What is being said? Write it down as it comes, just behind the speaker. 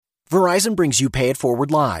Verizon brings you Pay It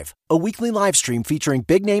Forward Live, a weekly live stream featuring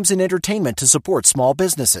big names in entertainment to support small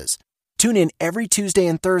businesses. Tune in every Tuesday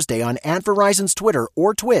and Thursday on @Verizon's Twitter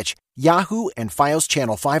or Twitch, Yahoo, and Fios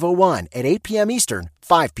Channel 501 at 8 p.m. Eastern,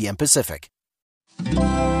 5 p.m. Pacific. Feral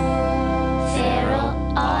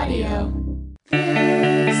Audio.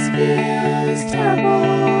 This feels terrible.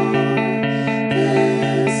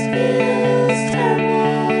 This feels terrible.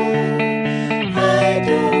 I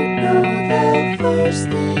don't know the first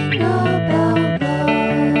thing about love.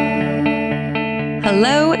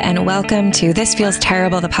 Hello and welcome to This Feels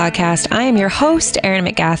Terrible, the podcast. I am your host, Erin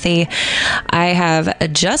McGathy. I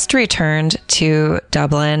have just returned to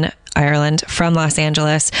Dublin, Ireland from Los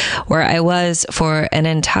Angeles, where I was for an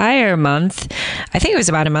entire month. I think it was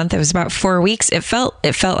about a month. It was about 4 weeks. It felt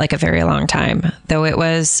like a very long time, though it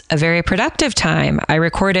was a very productive time. I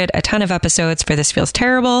recorded a ton of episodes for This Feels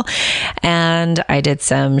Terrible, and I did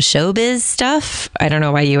some showbiz stuff. I don't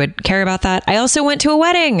know why you would care about that. I also went to a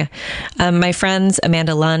wedding. My friends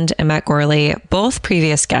Amanda Lund and Matt Gorley, both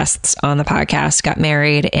previous guests on the podcast, got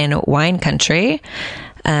married in wine country.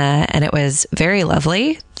 And it was very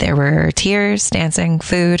lovely. There were tears, dancing,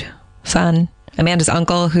 food, fun. Amanda's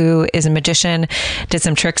uncle, who is a magician, did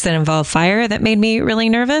some tricks that involved fire that made me really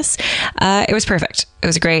nervous. It was perfect. It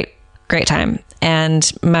was a great time.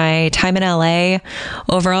 And my time in LA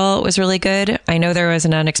overall was really good. I know there was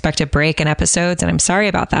an unexpected break in episodes, and I'm sorry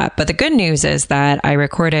about that. But the good news is that I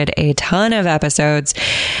recorded a ton of episodes.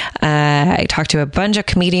 I talked to a bunch of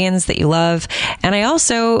comedians that you love. And I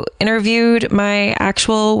also interviewed my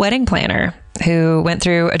actual wedding planner, who went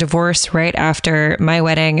through a divorce right after my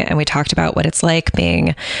wedding. And we talked about what it's like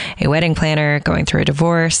being a wedding planner, going through a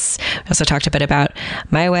divorce. We also talked a bit about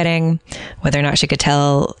my wedding, whether or not she could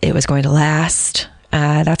tell it was going to last.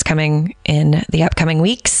 That's coming in the upcoming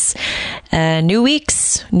weeks. New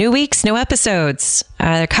weeks, new episodes.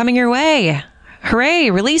 They're coming your way.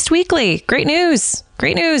 Hooray, released weekly. Great news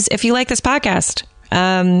if you like this podcast.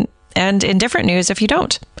 And in different news if you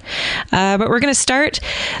don't. But we're going to start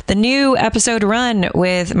the new episode run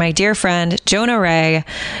with my dear friend, Jonah Ray.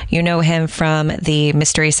 You know him from the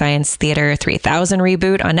Mystery Science Theater 3000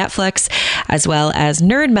 reboot on Netflix, as well as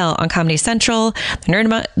Nerd Melt on Comedy Central, the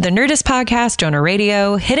Nerdist podcast, Jonah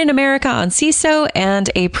Radio, Hidden America on CISO, and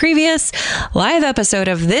a previous live episode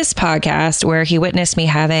of this podcast where he witnessed me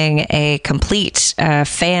having a complete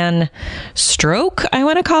fan stroke, I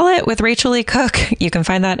want to call it, with Rachel Lee Cook. You can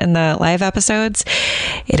find that in the live episodes.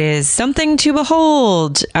 It is something to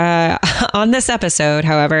behold. On this episode,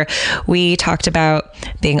 however, we talked about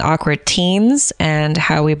being awkward teens and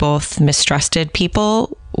how we both mistrusted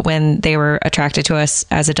people when they were attracted to us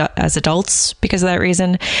as adults because of that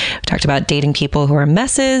reason. We talked about dating people who are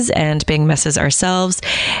messes and being messes ourselves,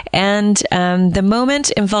 and the moment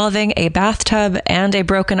involving a bathtub and a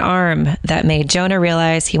broken arm that made Jonah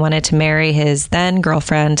realize he wanted to marry his then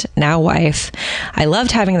girlfriend, now wife. I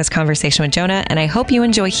loved having this conversation with Jonah, and I hope you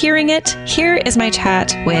enjoy hearing it. Here is my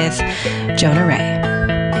chat with Jonah Ray.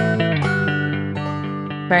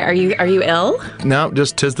 Right, are you ill? No,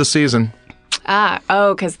 just 'tis the season.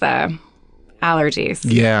 Because the allergies.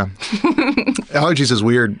 Yeah. Allergies is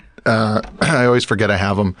weird. I always forget I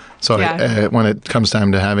have them. So I, when it comes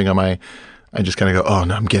time to having them, I just kind of go, oh,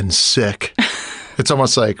 no, I'm getting sick. It's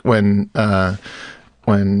almost like when my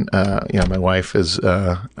wife is,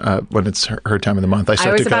 when it's her time of the month.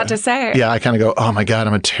 I was about to say. Yeah, I kind of go, oh my God,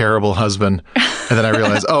 I'm a terrible husband. And then I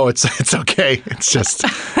realize, oh, it's okay. It's just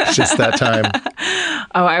that time.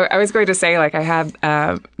 Oh, I was going to say, like, I had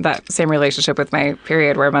that same relationship with my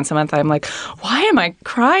period where once a month I'm like, why am I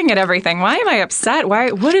crying at everything? Why am I upset?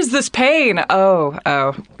 What is this pain? Oh.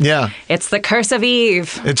 Yeah. It's the curse of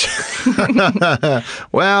Eve.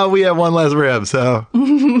 Well, we have one less rib, so.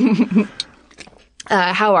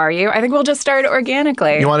 How are you? I think we'll just start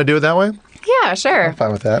organically. You want to do it that way? Yeah, sure. I'm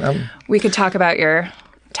fine with that. We could talk about your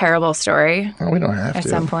terrible story. Well, we don't have to. At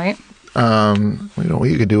some point.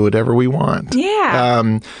 We could do whatever we want.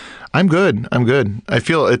 Yeah. I'm good. I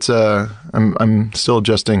feel it's I'm still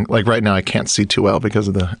adjusting. Like right now, I can't see too well because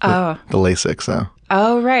of the LASIK. So.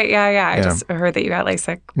 Oh right, yeah. I just heard that you got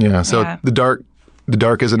LASIK. Yeah. So the dark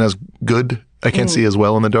isn't as good. I can't see as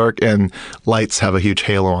well in the dark, and lights have a huge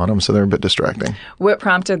halo on them, so they're a bit distracting. What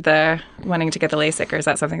prompted the wanting to get the LASIK, or is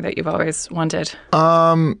that something that you've always wanted?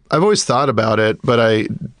 I've always thought about it, but I,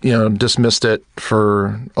 dismissed it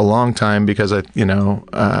for a long time because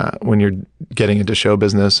when you're getting into show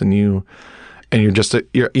business and you're just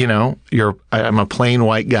I'm a plain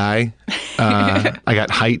white guy. I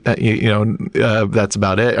got height. That's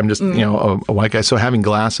about it. I'm just a white guy. So having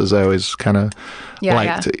glasses, I always kind of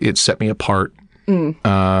liked. It set me apart.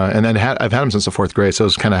 And then I've had him since the 4th grade, so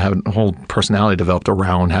it's kind of having a whole personality developed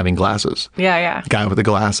around having glasses. Yeah. Guy with the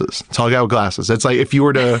glasses. Tall guy with glasses. It's like if you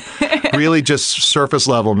were to really just surface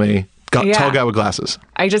level me, tall guy with glasses.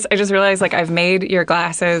 I just realized like I've made your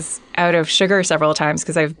glasses out of sugar several times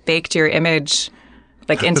because I've baked your image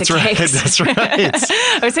like into cakes. That's right.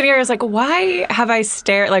 I was sitting here, I was like, why have I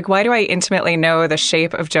why do I intimately know the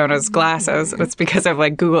shape of Jonah's glasses? It's because of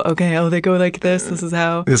like Google, they go like this. This is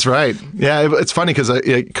how. That's right. Yeah, it's funny because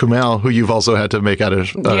Kumail, who you've also had to make out of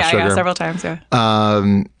sugar. Yeah, several times, yeah.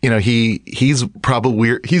 He's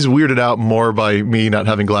probably he's weirded out more by me not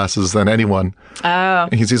having glasses than anyone. Oh.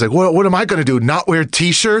 And he's like, what am I going to do? Not wear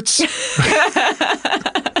T-shirts?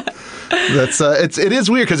 It is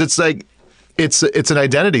weird because it's like, it's an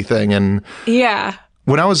identity thing. And yeah.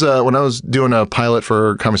 When I was doing a pilot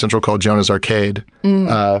for Comedy Central called Jonah's Arcade,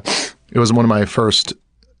 it was one of my first.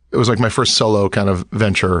 It was like my first solo kind of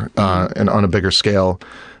venture, and on a bigger scale.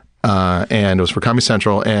 And it was for Comedy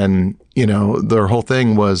Central, and their whole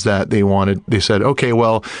thing was that they said, okay,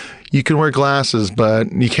 well, you can wear glasses,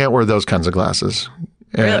 but you can't wear those kinds of glasses.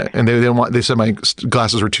 Really? And they said my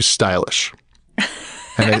glasses were too stylish.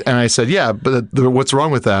 And I said, yeah, but what's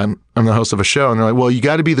wrong with that? I'm the host of a show. And they're like, well, you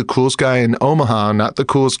got to be the coolest guy in Omaha, not the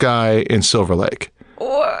coolest guy in Silver Lake.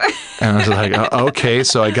 And I was like, okay.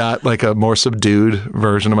 So I got like a more subdued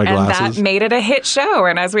version of my glasses. And that made it a hit show.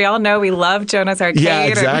 And as we all know, we love Jonah's Arcade. Yeah,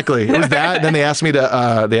 exactly. It was that. And then they asked me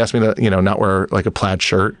to, not wear like a plaid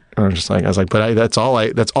shirt. And I was like, but that's all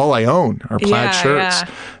I own are plaid shirts. Yeah.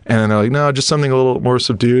 And then they're like, no, just something a little more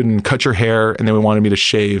subdued and cut your hair. And then we wanted me to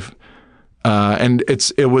shave. And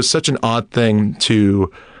it was such an odd thing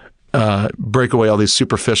to break away all these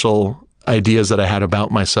superficial ideas that I had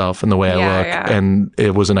about myself and the way I look. Yeah. And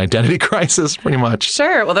it was an identity crisis pretty much.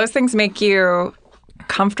 Sure. Well, those things make you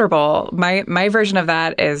comfortable. My version of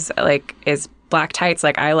that is black tights.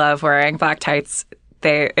 Like I love wearing black tights.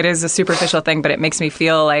 It is a superficial thing, but it makes me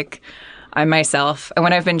feel like I'm myself. And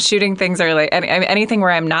when I've been shooting things or like anything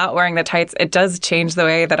where I'm not wearing the tights, it does change the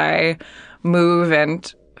way that I move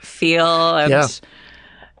and feel. And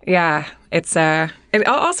yeah, it's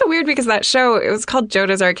also weird because that show, it was called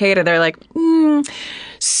Jonah's Arcade, and they're like,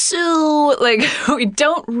 so like we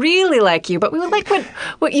don't really like you, but we would like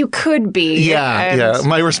what you could be. Yeah.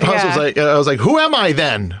 My response was like, I was like, who am I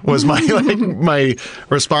then? Was my my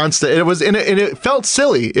response to it was, and it felt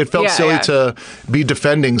silly. It felt silly to be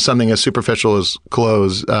defending something as superficial as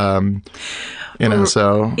clothes.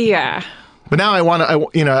 So yeah. But now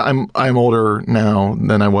I'm older now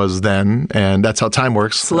than I was then, and that's how time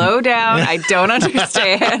works. Slow down. I don't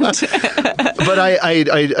understand. But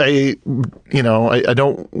I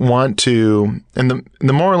don't want to. And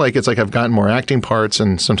the more like it's like I've gotten more acting parts,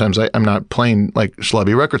 and sometimes I'm not playing like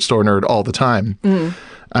schlubby record store nerd all the time. Mm.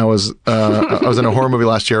 I was in a horror movie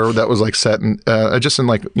last year that was like set in just in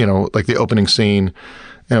like like the opening scene.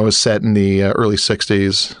 And it was set in the early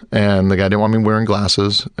 60s, and the guy didn't want me wearing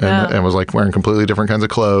glasses, and was like wearing completely different kinds of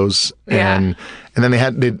clothes. And then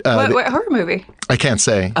what horror movie? I can't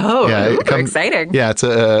say. Oh, exciting! Yeah,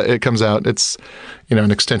 it comes out. It's an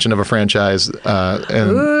extension of a franchise.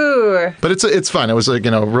 But it's fun. It was like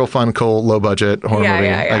real fun, cool, low budget horror movie.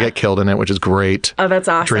 I get killed in it, which is great. Oh, that's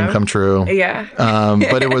awesome. Dream come true. Yeah.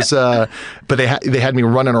 But it was. But they had me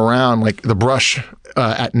running around like the brush.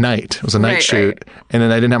 At night. It was a night shoot. Right. And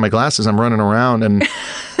then I didn't have my glasses. I'm running around and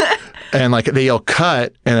and like they yell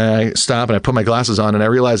cut, and I stop and I put my glasses on, and I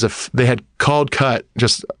realized if they had called cut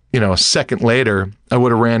just a second later, I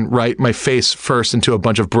would have ran my face first into a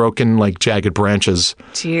bunch of broken like jagged branches.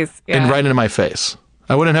 Jeez. Yeah. And right into my face.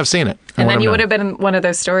 I wouldn't have seen it. And then you would have been in one of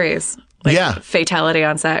those stories. Like fatality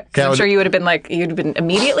on set. Yeah, I'm sure you would have been you'd been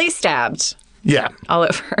immediately stabbed. Yeah. All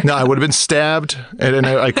over. No, I would have been stabbed, and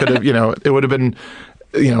I could have, it would have been,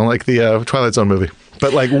 like the Twilight Zone movie,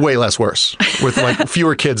 but like way less worse, with like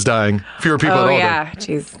fewer kids dying, fewer people older. Oh, yeah.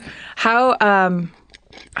 Jeez. How, I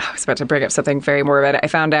was about to bring up something very morbid. I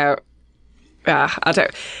found out, I'll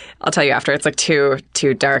tell you after. It's like too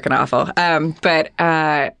dark and awful. But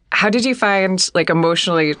how did you find like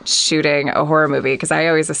emotionally shooting a horror movie? Because I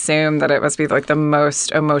always assume that it must be like the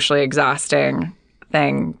most emotionally exhausting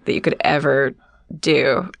thing that you could ever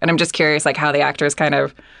do. And I'm just curious like how the actors kind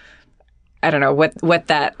of, I don't know, what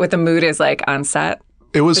the mood is like on set.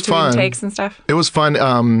 It was fun. Takes and stuff. It was fun.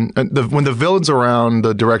 When the villain's around,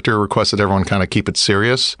 the director requested everyone kind of keep it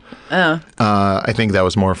serious. Oh. I think that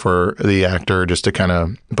was more for the actor just to kind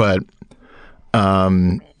of, but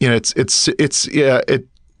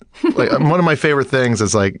like one of my favorite things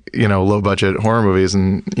is like low budget horror movies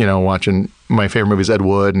and watching my favorite movie is Ed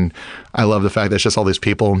Wood, and I love the fact that it's just all these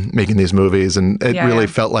people making these movies, and it really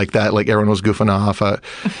felt like that. Like everyone was goofing off. I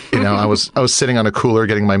was sitting on a cooler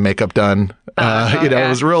getting my makeup done. It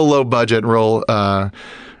was real low budget, real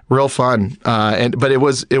fun. But it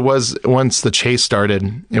was once the chase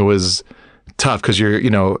started, it was tough because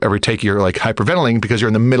you're, every take you're like hyperventilating because you're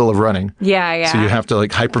in the middle of running. Yeah. So you have to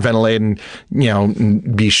like hyperventilate and,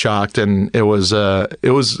 and be shocked. And it was a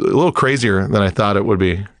little crazier than I thought it would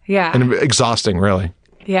be. Yeah. And exhausting, really.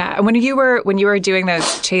 Yeah. And when you were doing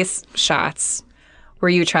those chase shots, were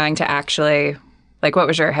you trying to actually, like, what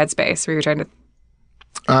was your headspace? Were you trying to?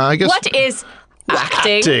 I guess. What is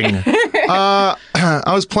acting? I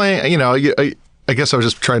was playing. I guess I was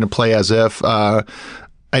just trying to play as if.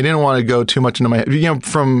 I didn't want to go too much into my,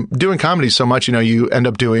 from doing comedy so much, you end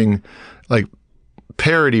up doing like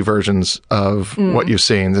parody versions of what you've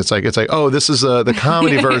seen. It's like, oh, this is the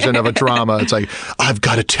comedy version of a drama. It's like, I've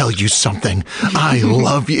got to tell you something. I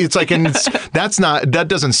love you. It's like, and that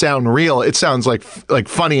doesn't sound real. It sounds like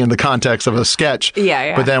funny in the context of a sketch.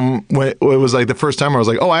 Yeah. But then when it was like the first time I was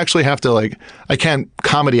like, oh, I actually have to I can't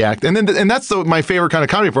comedy act. And that's my favorite kind of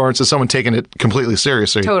comedy performance is someone taking it completely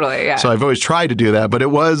seriously. Totally, yeah. So I've always tried to do that, but it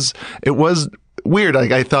was weird. Like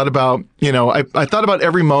I thought about, I thought about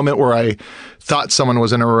every moment where I thought someone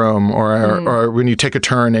was in a room or when you take a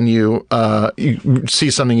turn and you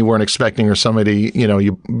see something you weren't expecting or somebody,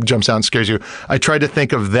 you jumps out and scares you. I tried to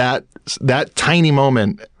think of that tiny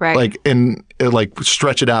moment, right.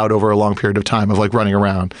 Stretch it out over a long period of time of like running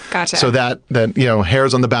around. Gotcha. So that,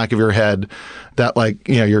 hairs on the back of your head, that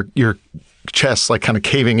your chest like kind of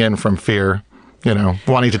caving in from fear.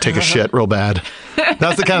 Wanting to take a shit real bad.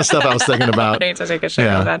 That's the kind of stuff I was thinking about. Wanting to take a shit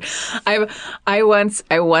real bad. I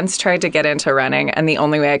once tried to get into running, and the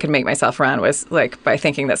only way I could make myself run was like by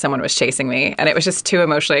thinking that someone was chasing me, and it was just too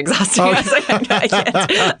emotionally exhausting. I was like, I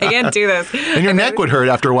can't do this. And your neck would hurt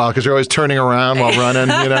after a while because you're always turning around while running.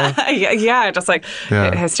 Yeah, just like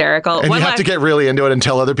hysterical. And you have to get really into it and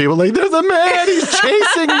tell other people like, "There's a man, he's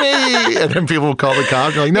chasing me," and then people will call the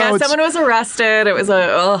cops. You're like, no, someone was arrested. It was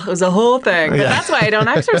a whole thing. But that's why I don't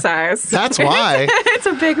exercise. That's why. It's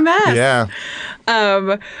a big mess. Yeah.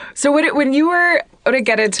 So when you were to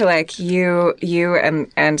get into like you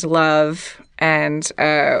and love, and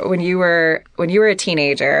when you were a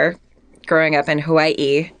teenager growing up in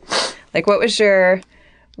Hawaii, like what was your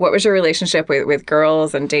relationship with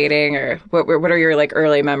girls and dating, or what are your like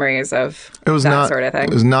early memories of that sort of thing?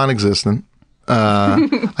 It was non-existent.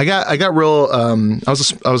 I got real. I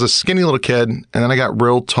was a skinny little kid, and then I got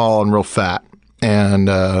real tall and real fat. And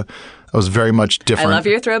I was very much different. I love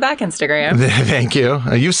your throwback Instagram. Thank you.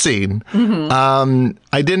 You've seen. Mm-hmm.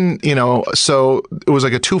 I didn't, so it was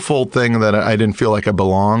like a twofold thing that I didn't feel like I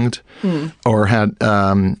belonged or had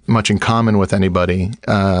much in common with anybody.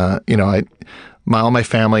 All my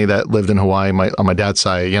family that lived in Hawaii, on my dad's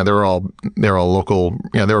side, they were all local.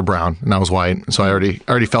 They were brown, and I was white, so I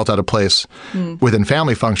already felt out of place within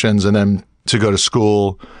family functions, and then to go to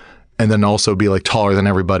school. And then also be like taller than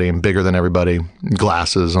everybody and bigger than everybody,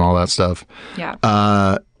 glasses and all that stuff.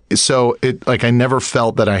 Yeah. So I never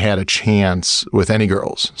felt that I had a chance with any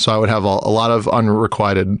girls. So I would have a lot of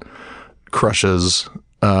unrequited crushes,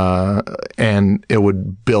 and it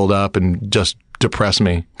would build up and just depress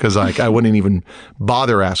me because I wouldn't even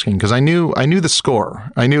bother asking because I knew the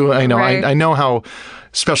score. I know how,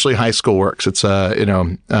 especially high school works. It's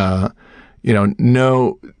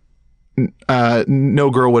no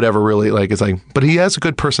girl would ever really it's like, but he has a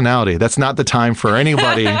good personality. That's not the time for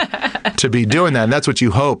anybody to be doing that. And that's what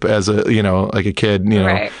you hope as a kid,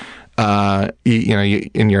 right.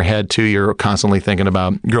 In your head too, you're constantly thinking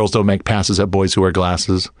about girls don't make passes at boys who wear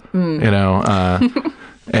glasses, and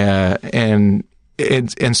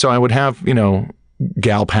so I would have,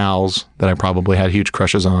 gal pals that I probably had huge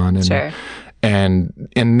crushes on. And, sure. And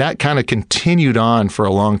that kind of continued on for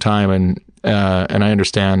a long time. And I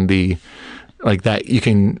understand that you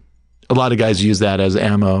can, a lot of guys use that as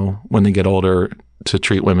ammo when they get older to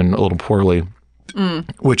treat women a little poorly,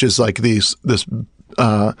 which is like this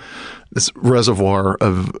reservoir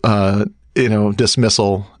of,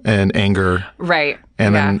 dismissal and anger. Right.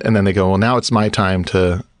 And then they go, well, now it's my time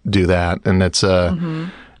to do that. And it's,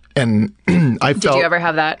 and I felt. Did you ever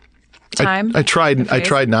have that time? I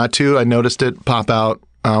tried not to. I noticed it pop out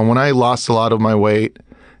when I lost a lot of my weight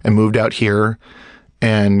and moved out here,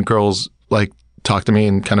 and girls talked to me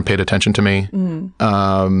and kind of paid attention to me.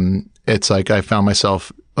 It's like I found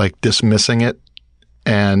myself dismissing it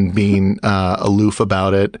and being aloof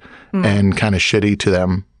about it and kind of shitty to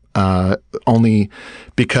them. Only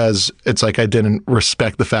because it's like I didn't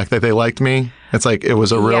respect the fact that they liked me. It's like it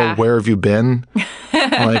was a real "where have you been?"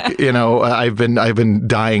 Like, you know, I've been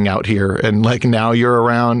dying out here, and like now you're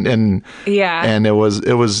around, and it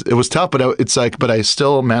was tough, but but I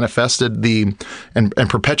still manifested and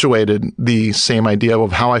perpetuated the same idea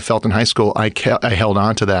of how I felt in high school. I held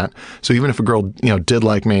on to that. So even if a girl, you know, did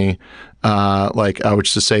like me, like I would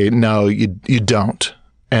just say, no, you don't.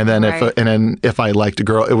 And then if I liked a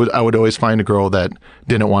girl, I would always find a girl that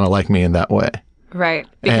didn't want to like me in that way. Right.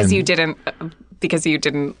 Because you didn't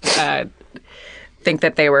think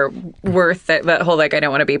that they were worth that whole, like, I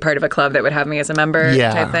don't want to be part of a club that would have me as a member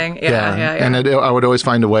type thing. Yeah. And I would always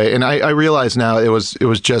find a way. And I realize now it was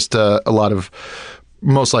just a lot of,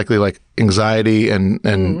 most likely, like anxiety and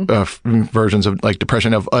versions of like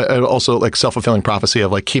depression, of also like self-fulfilling prophecy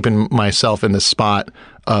of like keeping myself in this spot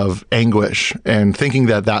of anguish and thinking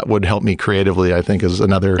that would help me creatively, I think, is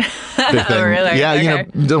another big thing. Oh, really? Yeah, Okay.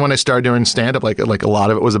 you know, when I started doing stand-up, like a lot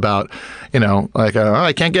of it was about, you know, like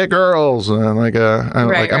I can't get girls, and I'm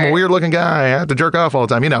a weird-looking guy, I have to jerk off all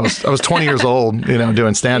the time. You know, I was 20 years old, you know,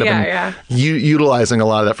 doing stand-up, and utilizing a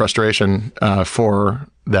lot of that frustration for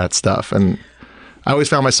that stuff. And I always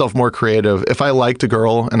found myself more creative. If I liked a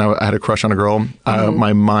girl and I had a crush on a girl,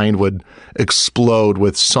 my mind would explode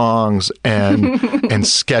with songs and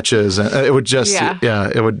sketches, and it would just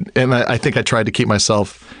it would. And I think I tried to keep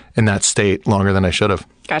myself in that state longer than I should have.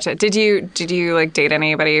 Gotcha. Did you like date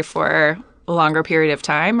anybody for a longer period of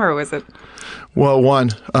time, or was it? Well,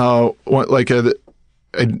 I would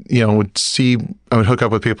hook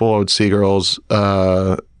up with people. I would see girls,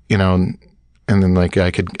 you know. And then, like,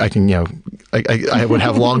 I can, you know, I would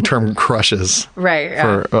have long-term crushes, right?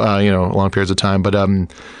 For you know, long periods of time. But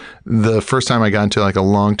the first time I got into like a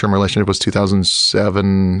long-term relationship was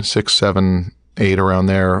 2007, 6, 7, 8, around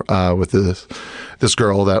there, with this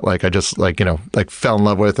girl that like I just like, you know, like fell in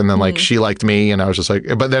love with, and then like she liked me, and I was just like,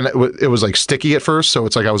 but then it was like sticky at first, so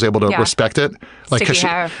it's like I was able to respect it, like because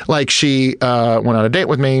she went on a date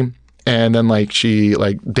with me. And then, like, she,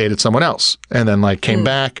 like, dated someone else, and then, like, came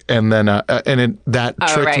back, and then, that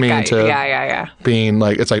tricked me into being,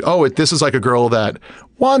 like, it's like, this is, like, a girl that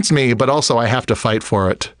wants me, but also I have to fight for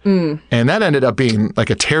it. And that ended up being, like,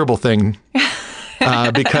 a terrible thing,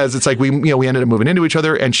 because it's like, we ended up moving into each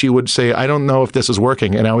other, and she would say, I don't know if this is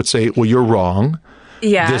working. And I would say, well, you're wrong.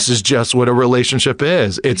 Yeah. This is just what a relationship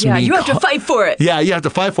is. It's me. You have to fight for it. Yeah, you have to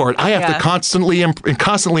fight for it. I have to constantly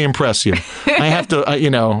impress you. I have to, you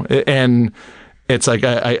know, and it's like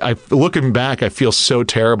I looking back, I feel so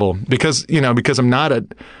terrible because I'm not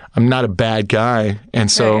a bad guy, and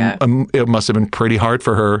so it must have been pretty hard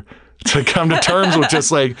for her to come to terms with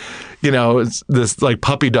just like, you know, it's this like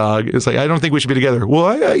puppy dog. It's like, I don't think we should be together. Well,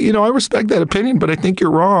 I respect that opinion, but I think you're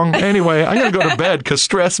wrong. Anyway, I'm going to go to bed because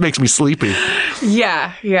stress makes me sleepy.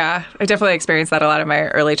 Yeah. I definitely experienced that a lot in my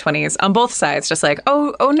early 20s on both sides. Just like,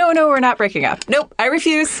 no, we're not breaking up. Nope, I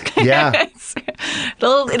refuse. Yeah.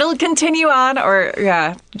 it'll continue on,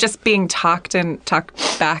 or just being talked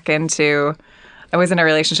back into. I was in a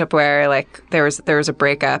relationship where like there was a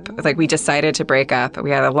breakup. Like we decided to break up.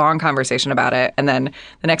 We had a long conversation about it, and then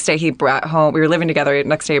the next day we were living together. The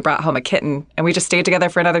next day he brought home a kitten, and we just stayed together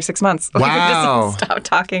for another 6 months. Like, wow! We just stopped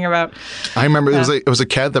talking about. I remember it was a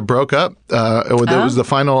cat that broke up. It was the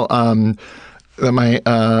final.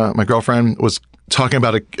 My girlfriend was talking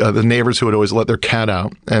about the neighbors who would always let their cat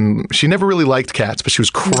out. And she never really liked cats, but she was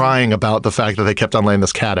crying about the fact that they kept on letting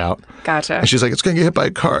this cat out. Gotcha. And she's like, it's going to get hit by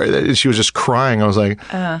a car. And she was just crying. I was like,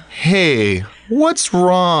 hey, what's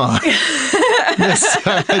wrong?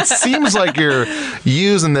 It seems like you're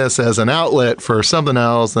using this as an outlet for something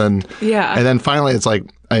else. And then finally, it's like,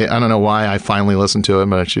 I don't know why I finally listened to it,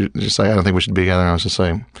 but she's just like, I don't think we should be together. And I was just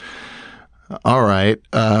like, all right.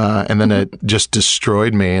 And then it just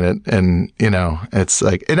destroyed me. And you know, it's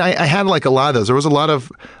like, and I had like a lot of those. There was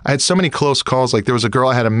I had so many close calls. Like there was a girl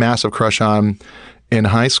I had a massive crush on in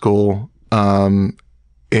high school. And,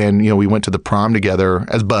 you know, we went to the prom together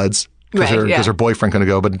as buds because her boyfriend couldn't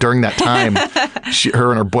go. But during that time, her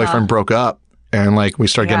and her boyfriend broke up, and like we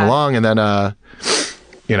started getting along. And then,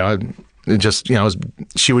 you know, it just, you know,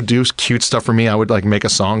 she would do cute stuff for me. I would like make a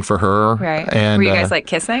song for her. Right. And were you guys like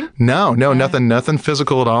kissing? No, nothing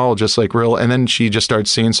physical at all. Just like real. And then she just started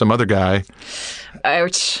seeing some other guy.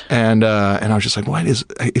 Ouch. And I was just like,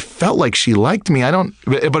 it felt like she liked me.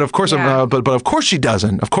 But of course, but of course she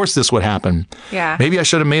doesn't. Of course this would happen. Yeah. Maybe I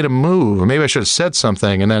should have made a move, or maybe I should have said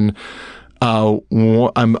something. And then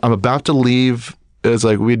I'm about to leave. It's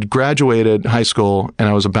like we'd graduated high school, and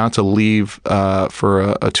I was about to leave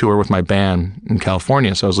for a tour with my band in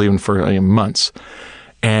California. So I was leaving for months,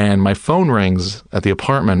 and my phone rings at the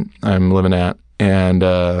apartment I'm living at, and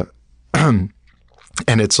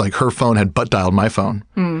And it's like her phone had butt dialed my phone,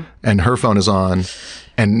 and her phone is on,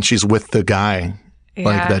 and she's with the guy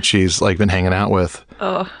like that she's like been hanging out with,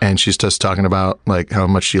 and she's just talking about like how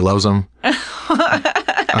much she loves him.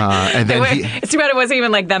 And then it's too bad it wasn't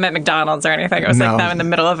even like them at McDonald's or anything. It was like them in the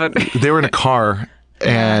middle of it. They were in a car,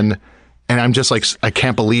 and I'm just like, I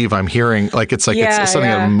can't believe I'm hearing like it's something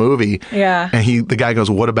out of a movie. Yeah. And the guy goes,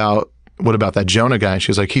 what about that Jonah guy? She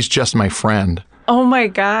was like, he's just my friend. Oh my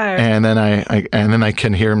God. And then I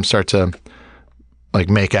can hear him start to like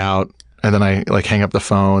make out, and then I like hang up the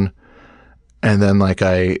phone, and then like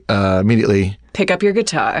I immediately pick up your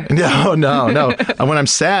guitar. No. When I'm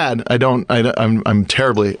sad, I'm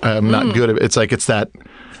terribly, I'm not good at it. It's like, it's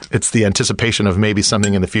the anticipation of maybe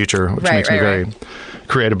something in the future, which makes me very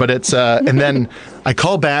creative. But it's, and then I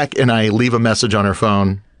call back and I leave a message on her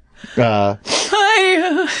phone.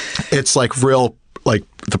 Hi. It's like real, like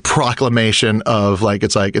the proclamation of like,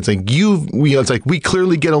 it's like we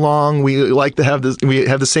clearly get along. We like to have this, we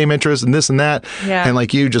have the same interests and this and that. Yeah. And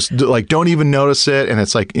like, you just like, don't even notice it. And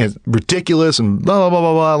it's like, it's ridiculous and blah, blah, blah,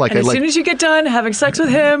 blah, blah. Like, and as soon as you get done having sex with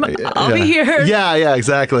him, I'll be here. Yeah,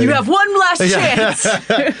 exactly. You have one last chance.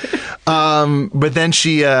 But then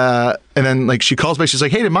she calls back. She's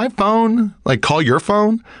like, hey, did my phone like call your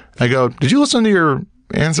phone? I go, did you listen to your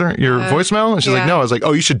voicemail? And she's like, no. I was like,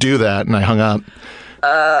 oh, you should do that. And I hung up.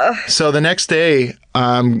 So the next day,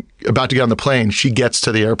 I'm about to get on the plane. She gets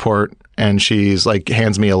to the airport and she's like,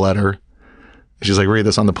 hands me a letter. She's like, read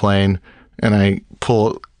this on the plane. And I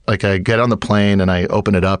get on the plane and I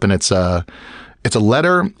open it up, and it's a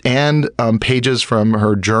letter and pages from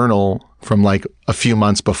her journal from like a few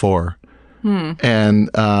months before. And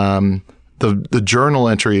the journal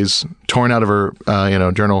entries torn out of her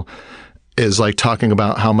journal is like talking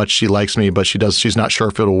about how much she likes me, but she's not sure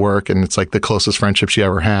if it'll work, and it's like the closest friendship she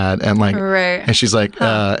ever had, and like, and she's like,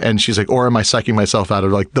 or am I psyching myself out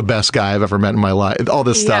of like the best guy I've ever met in my life? All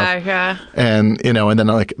this stuff, and and then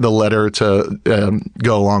like the letter to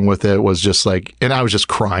go along with it was just like, and I was just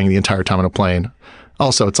crying the entire time on a plane.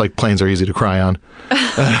 Also, it's like planes are easy to cry on.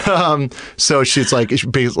 So she's like,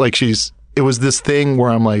 it was this thing where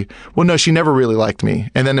I'm like, well, no, she never really liked me.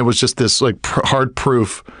 And then it was just this like hard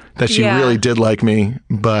proof that she really did like me,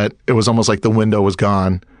 but it was almost like the window was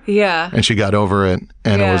gone. Yeah. And she got over it.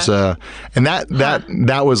 And it was, and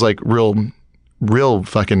that was like real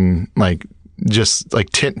fucking like, just like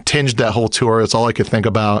tinged that whole tour. It's all I could think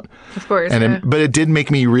about. Of course. And but it did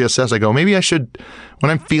make me reassess. I go, maybe I should,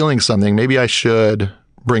 when I'm feeling something, maybe I should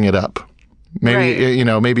bring it up. Maybe,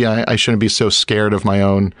 maybe I shouldn't be so scared of my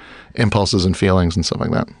own impulses and feelings and stuff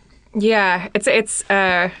like that. Yeah.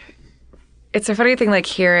 It's a funny thing, like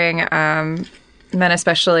hearing men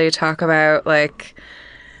especially talk about like,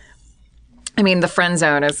 I mean, the friend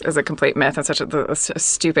zone is a complete myth. It's such a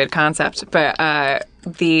stupid concept, but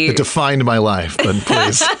it defined my life. But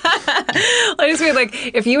please, I just mean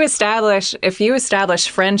like if you establish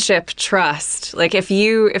friendship, trust, like if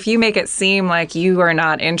you make it seem like you are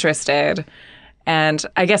not interested. And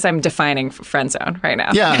I guess I'm defining friend zone right now.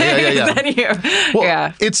 Yeah. Then you,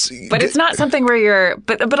 it's not something where you're,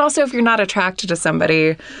 but also if you're not attracted to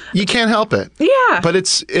somebody, you can't help it. Yeah. But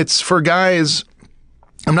it's for guys.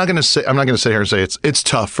 I'm not going to sit here and say it's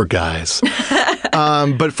tough for guys.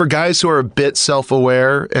 But for guys who are a bit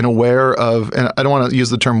self-aware and aware of, and I don't want to use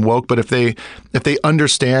the term woke, but if they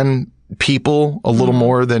understand people a little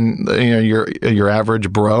more than your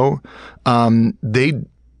average bro,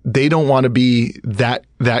 they don't want to be that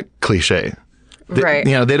cliche. Right.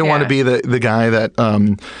 They don't want to be the guy that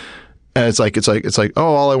it's like,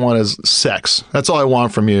 oh, all I want is sex. That's all I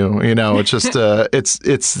want from you. It's just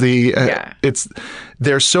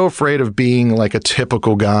they're so afraid of being like a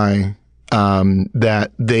typical guy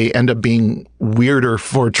that they end up being weirder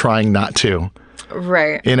for trying not to.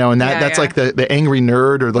 Right. And that's like the angry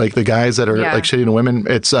nerd, or like the guys that are like shitty to women.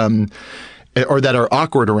 It's or that are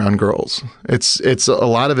awkward around girls. It's a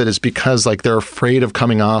lot of it is because like they're afraid of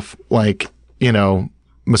coming off like,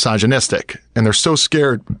 misogynistic, and they're so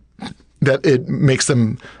scared that it makes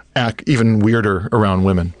them act even weirder around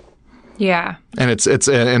women. Yeah. And it's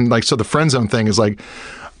like, so the friend zone thing is like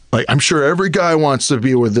I'm sure every guy wants to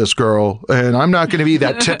be with this girl, and I'm not going to be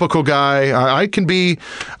that typical guy. I can be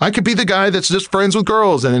the guy that's just friends with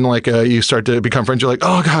girls. And then like you start to become friends. You're like,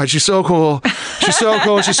 oh God, she's so cool. She's so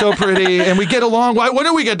cool. She's so pretty. And we get along. Why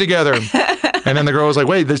don't we get together? And then the girl was like,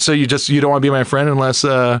 wait, so you don't want to be my friend unless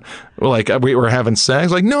we're having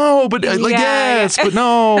sex? Like, no, but yes, but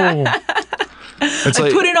no. It's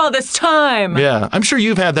I put in all this time. Yeah, I'm sure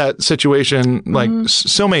you've had that situation like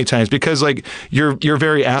so many times, because like you're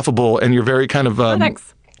very affable and you're very kind of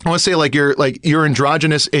thanks. I want to say like you're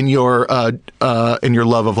androgynous in your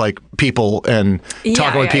love of like people and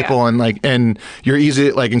talking with people and like and you're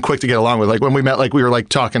easy like and quick to get along with. Like when we met, like we were like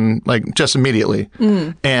talking like just immediately,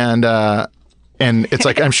 and it's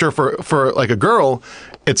like I'm sure for like a girl,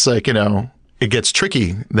 it's like it gets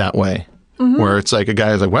tricky that way. Where it's like a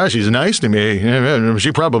guy is like, well, she's nice to me.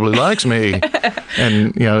 She probably likes me.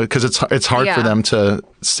 And, because it's hard for them to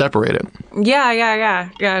separate it. Yeah.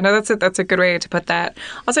 No, that's a good way to put that.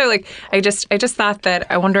 Also, like, I just thought that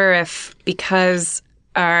I wonder if because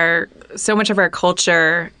so much of our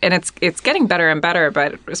culture, and it's getting better and better,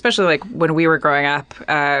 but especially like when we were growing up,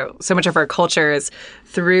 so much of our culture is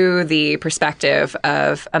through the perspective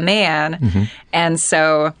of a man. And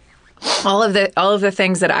so all of the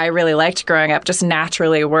things that I really liked growing up just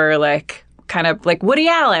naturally were like kind of like Woody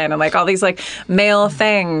Allen and like all these like male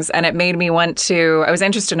things, and it made me I was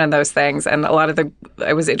interested in those things, and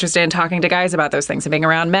I was interested in talking to guys about those things and being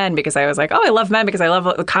around men because I was like, oh, I love men because I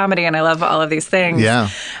love the comedy and I love all of these things. Yeah.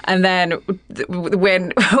 And then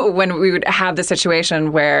when we would have the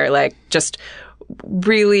situation where like just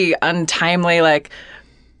really untimely like,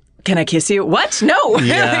 can I kiss you? What? No.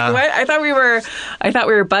 Yeah. What? I thought we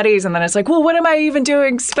were buddies, and then it's like, well, what am I even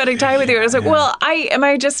doing spending time with you? I was like, well, am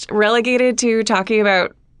I just relegated to talking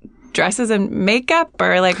about dresses and makeup,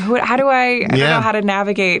 or like how do I don't know how to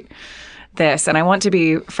navigate this, and I want to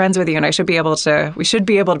be friends with you, and we should be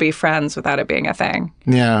able to be friends without it being a thing.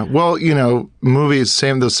 Yeah. Well, movies,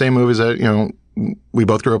 those same movies that we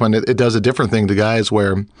both grew up on. It does a different thing to guys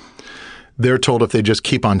where they're told if they just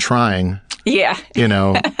keep on trying. Yeah.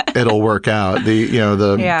 It'll work out. The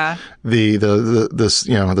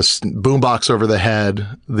boombox over the head,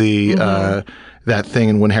 that thing,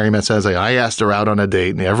 and when Harry Met says, like, I asked her out on a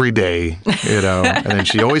date every day, and then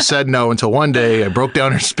she always said no until one day I broke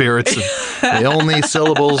down her spirits. And the only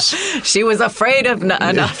syllables. She was afraid of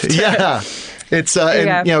enough. Yeah. It's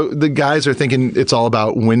the guys are thinking it's all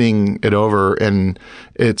about winning it over, and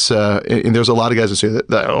it's and there's a lot of guys that say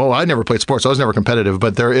that I never played sports, so I was never competitive.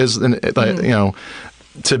 But there is,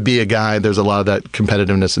 to be a guy, there's a lot of that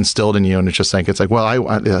competitiveness instilled in you, and it's just like well, I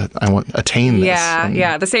want to attain this.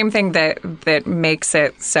 Yeah. The same thing that makes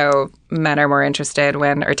it so men are more interested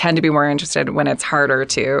tend to be more interested when it's harder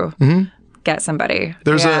to. Get somebody.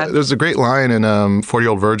 There's a great line in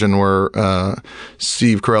 40-Year-Old Virgin where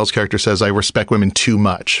Steve Carell's character says, "I respect women too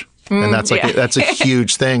much," and that's like that's a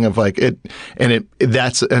huge thing of like it, and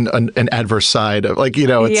that's an adverse side of like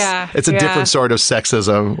it's a different sort of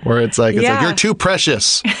sexism where it's like you're too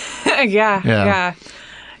precious. Yeah,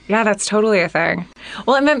 that's totally a thing.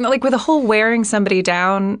 Well, and then like with the whole wearing somebody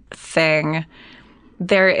down thing.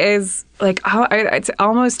 There is, like, it's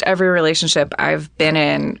almost every relationship I've been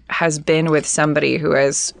in has been with somebody who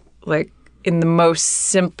has, like, in the most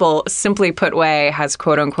simply put way, has,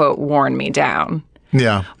 quote unquote, worn me down.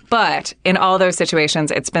 Yeah. But in all those situations,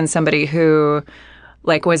 it's been somebody who,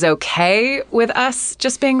 like, was okay with us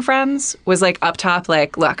just being friends, was, like, up top,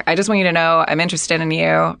 like, look, I just want you to know I'm interested in you.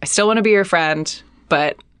 I still want to be your friend,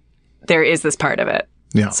 but there is this part of it.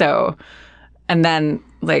 Yeah. So, and then,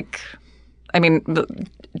 like... I mean,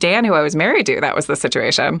 Dan, who I was married to, that was the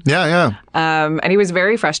situation. Yeah. And he was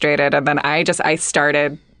very frustrated. And then I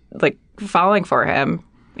started, like, falling for him,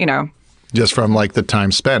 Just from, like, the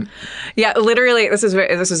time spent. Yeah, literally, this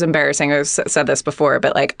was embarrassing. I've said this before,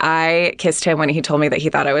 but, like, I kissed him when he told me that he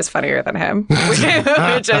thought I was funnier than him,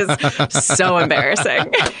 which is so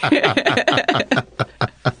embarrassing.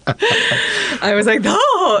 I was like, no,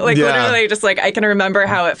 like literally just like, I can remember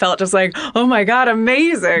how it felt just like, oh my God,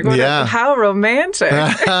 amazing. How romantic.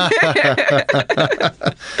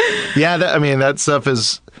 That stuff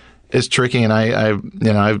is tricky. And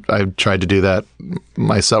I've tried to do that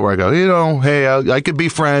myself where I go, hey, I could be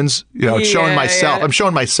friends, showing myself. Yeah. I'm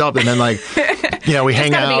showing myself. And then like, we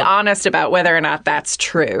hang out. Be honest about whether or not that's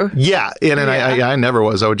true. Yeah. And I never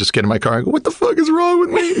was. I would just get in my car and go, what the fuck is wrong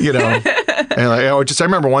with me? And like, I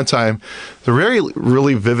remember one time, the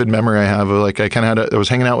really vivid memory I have of like, I was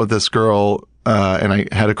hanging out with this girl, and I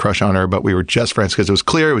had a crush on her, but we were just friends because it was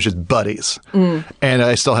clear it was just buddies. And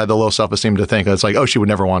I still had the low self-esteem to think it's like, oh, she would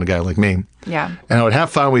never want a guy like me. Yeah. And I would have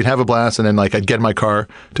fun. We'd have a blast. And then like, I'd get in my car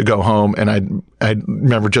to go home. And I'd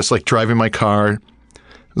remember just like driving my car. It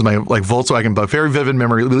was my like Volkswagen Bug. Very vivid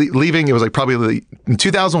memory. Leaving, it was like probably in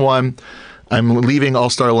 2001, I'm leaving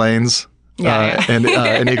All-Star Lanes.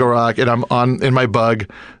 In Eagle Rock, and I'm in my Bug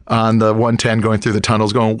on the 110 going through the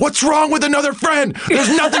tunnels going, what's wrong with another friend? There's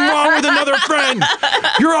nothing wrong with another friend.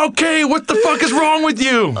 You're okay. What the fuck is wrong with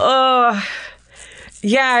you?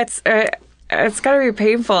 Yeah, it's got to be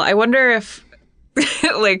painful. I wonder if,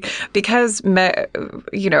 like, because,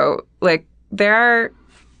 like, there are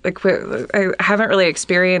I haven't really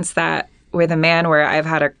experienced that with a man where I've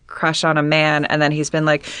had a crush on a man and then he's been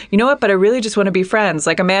like, you know what, but I really just want to be friends.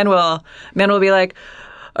 Like a man will be like,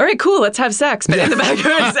 all right, cool, let's have sex. But in the back of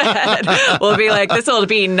his head, we'll be like, this will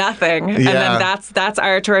be nothing. And then that's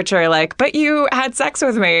our torture. Like, but you had sex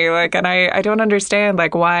with me. Like, and I don't understand,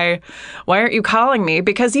 like, why aren't you calling me?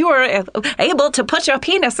 Because you were able to put your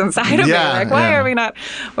penis inside of me. Like, why are we not?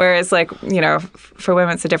 Whereas, like, you know, for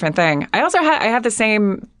women, it's a different thing. I also I have the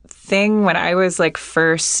same thing when I was, like,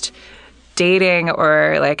 first dating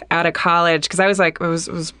or, like, out of college. Because I was, like,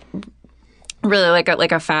 was really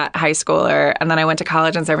like a fat high schooler. And then I went to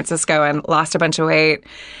college in San Francisco and lost a bunch of weight.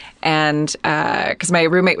 And because my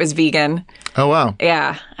roommate was vegan. Oh, wow.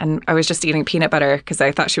 Yeah. And I was just eating peanut butter because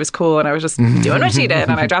I thought she was cool and I was just doing what she did.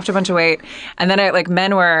 And I dropped a bunch of weight. And then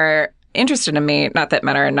men were interested in me. Not that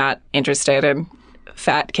men are not interested in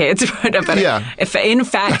fat kids, but in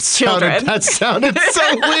fat children. That sounded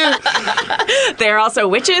so weird. They're also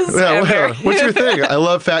witches. Yeah, what's your thing? I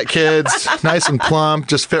love fat kids, nice and plump,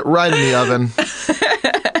 just fit right in the oven.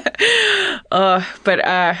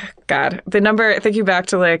 God, the number, thinking back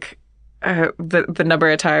to like the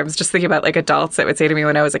number of times, just thinking about like adults that would say to me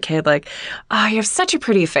when I was a kid, like, oh, you have such a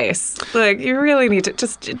pretty face. Like, you really need to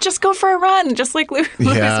just go for a run. Just like lose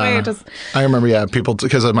weight. I remember, people,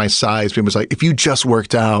 because of my size, people was like, if you just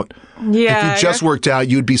worked out, worked out,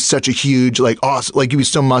 you'd be such a huge, like, awesome, like you'd be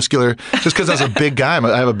so muscular. Just because I was a big guy,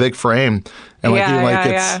 I have a big frame. And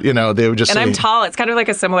it's, you know, they would just and say, I'm tall. It's kind of like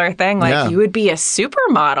a similar thing. Like, you would be a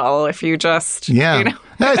supermodel if you just, you know.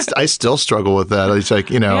 I still struggle with that. It's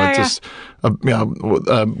like, you know, just,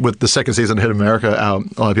 with the second season Hit America out,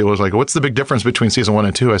 a lot of people was like, what's the big difference between season 1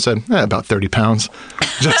 and 2? I said, about 30 pounds.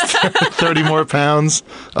 Just 30 more pounds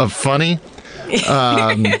of funny. It's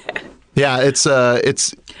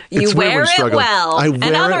wear it well. I wear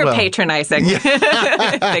and other it well. patronizing things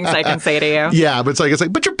I can say to you. Yeah, but it's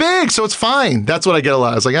like, but you're big, so it's fine. That's what I get a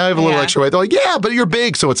lot. It's like, I have a little extra weight. They're like, yeah, but you're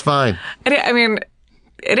big, so it's fine. I mean,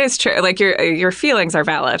 it is true. Like, your feelings are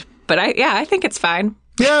valid. But I think it's fine.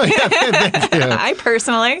 Yeah. I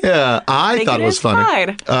personally. Yeah, I thought it was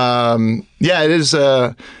funny. It is.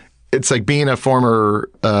 It's like being a former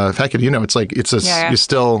fat kid. You know, it's like you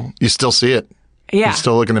still see it. Yeah. You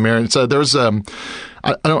still look in the mirror. So there's I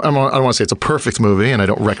don't want to say it's a perfect movie, and I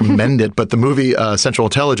don't recommend it, but the movie Central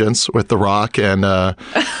Intelligence with The Rock and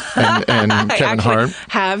Kevin Hart.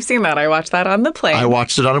 Have seen that. I watched that on the plane. I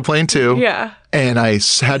watched it on a plane too. Yeah. And I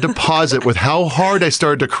had to pause it with how hard I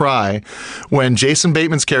started to cry when Jason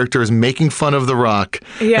Bateman's character is making fun of The Rock.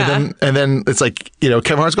 Yeah. And then it's like, you know,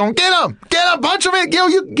 Kevin Hart's going, get him, punch him,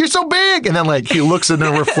 you're so big. And then like he looks in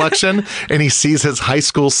the reflection and he sees his high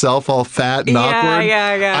school self all fat and awkward.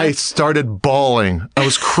 Yeah. I started bawling. I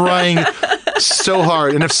was crying so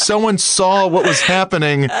hard. And if someone saw what was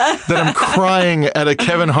happening, that I'm crying at a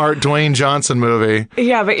Kevin Hart, Dwayne Johnson movie.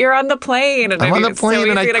 Yeah, but you're on the plane. And I'm on the plane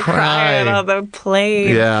and I cry on the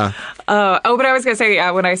plane. Yeah. But I was gonna say,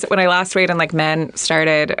 when I lost weight and like men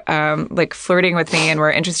started like flirting with me and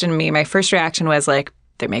were interested in me, my first reaction was like,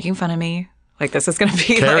 they're making fun of me. Like, this is gonna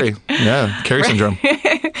be Carrie. Carrie syndrome.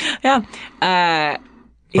 Yeah.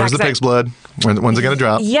 Where's the pig's blood? When's it gonna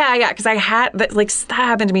drop? Yeah. Because I had that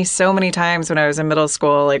happened to me so many times when I was in middle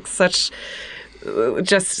school. Like such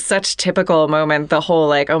typical moment. The whole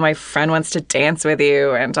like, oh, my friend wants to dance with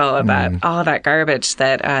you, and all of that garbage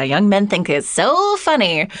that young men think is so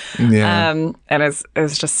funny. Yeah. And it's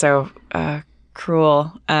just so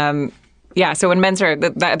cruel. So when men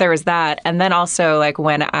started, there was that. And then also, like,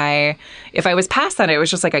 if I was past that, it was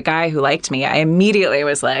just like a guy who liked me, I immediately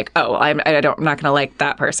was like, oh, I'm not going to like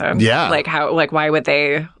that person. Yeah. Like, why would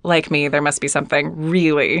they like me? There must be something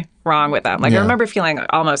really wrong with them. Like, I remember feeling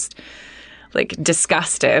almost, like,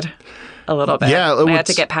 disgusted a little bit. Yeah. I had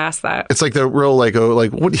to get past that. It's like the real, like,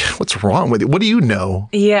 what's wrong with you? What do you know?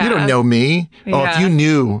 Yeah. You don't know me. Yeah. Oh, if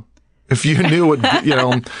you knew what, you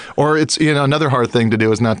know, or it's, you know, another hard thing to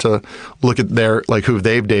do is not to look at their, like, who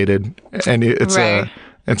they've dated. And it's, right.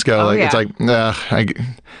 It's like,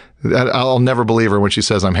 I'll never believe her when she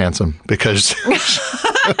says I'm handsome because.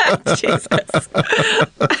 Jesus.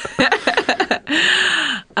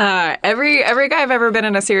 Every guy I've ever been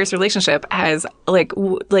in a serious relationship has like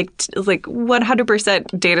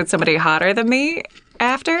 100% dated somebody hotter than me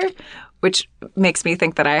after, which makes me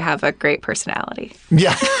think that I have a great personality.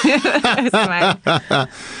 Yeah.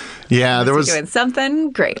 Yeah, there was doing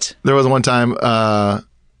something great. There was one time,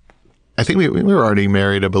 I think we were already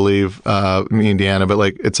married, I believe, me and Deanna, but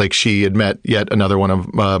like, it's like she had met yet another one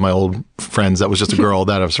of my old friends that was just a girl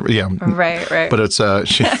that I was, Right. But it's,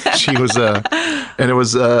 she was, and it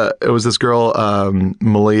was this girl,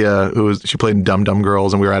 Malia, she played in Dum Dum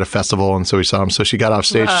Girls, and we were at a festival, and so we saw him. So she got off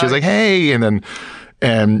stage, she was like, hey, and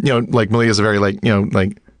like Malia's a very like,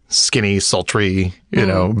 like skinny, sultry,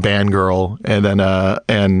 band girl. And then,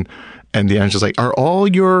 and Deanna's just like, are all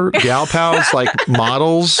your gal pals like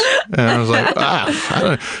models? And I was like, I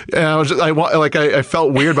don't know. And I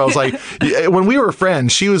felt weird, but I was like, when we were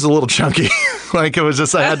friends, she was a little chunky. Like it was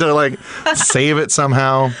just, I had to like save it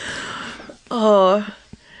somehow. Oh,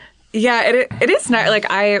 yeah, it is not like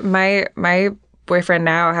my boyfriend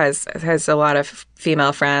now has a lot of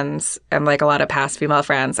female friends and like a lot of past female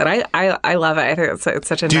friends, and I love it. I think it's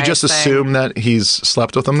such a. Do you nice just thing. assume that he's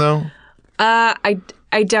slept with them though? I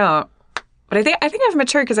don't, but I think I've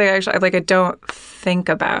matured because I don't think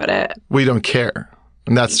about it. We don't care,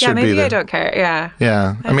 and that should be maybe I don't care. Yeah.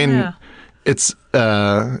 Yeah, I mean, know. it's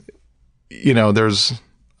there's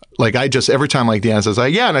like every time like Deanna says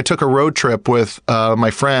like and I took a road trip with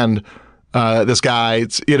my friend. This guy,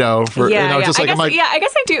 just like I'm like, I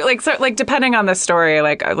guess I do like depending on the story,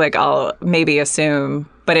 like I'll maybe assume,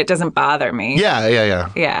 but it doesn't bother me. Yeah.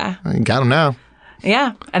 Yeah. I got him now.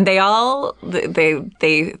 Yeah, and they all they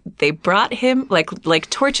brought him like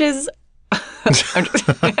torches,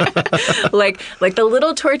 like the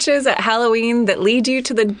little torches at Halloween that lead you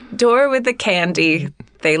to the door with the candy.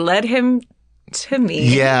 They led him to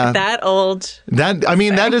me. Yeah, that old.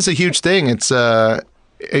 That is a huge thing. It's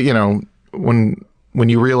when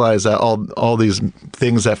you realize that all these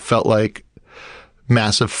things that felt like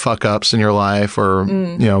massive fuck ups in your life or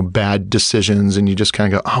bad decisions, and you just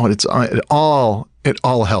kind of go, it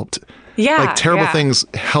all helped. Yeah, like terrible things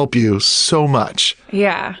help you so much.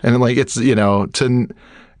 Yeah, and like it's to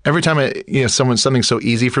every time something's so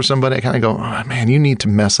easy for somebody, I kind of go, oh man, you need to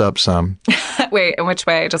mess up some. Wait, in which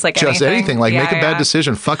way? Just anything. Like make a bad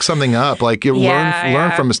decision, fuck something up. Like you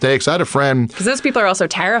learn from mistakes. I had a friend because those people are also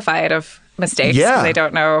terrified of mistakes because they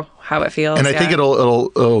don't know how it feels. And I think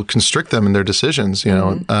it'll constrict them in their decisions.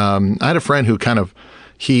 I had a friend who kind of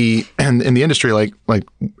and in the industry like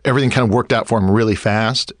everything kind of worked out for him really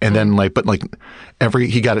fast, and then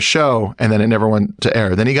he got a show and then it never went to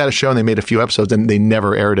air. Then he got a show and they made a few episodes and they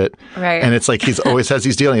never aired it. Right. And it's like he's always has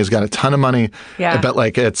these deals. He's got a ton of money. Yeah. But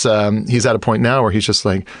like it's he's at a point now where he's just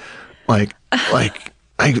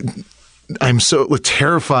I'm so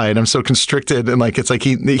terrified. I'm so constricted, and like it's like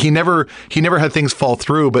he never had things fall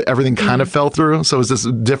through, but everything kind of fell through. So it's this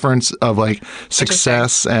difference of like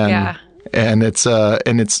success and it's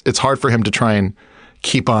hard for him to try and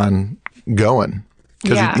keep on going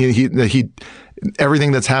because he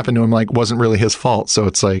everything that's happened to him like wasn't really his fault. So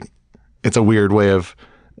it's like it's a weird way of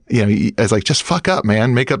it's like just fuck up,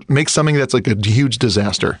 man. Make something that's like a huge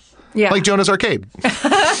disaster. Yeah, like Jonah's Arcade.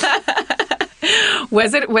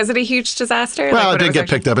 Was it a huge disaster? Well, it did get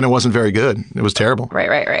picked up, and it wasn't very good. It was terrible.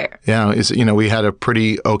 Right. Yeah, we had a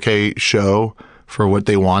pretty okay show for what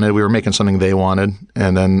they wanted. We were making something they wanted,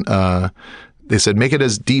 and then they said make it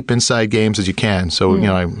as deep inside games as you can. So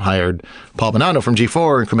I hired Paul Bonanno from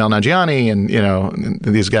G4 and Kumail Nanjiani, and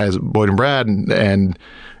these guys Boyd and Brad, and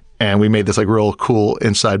we made this like real cool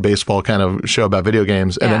inside baseball kind of show about video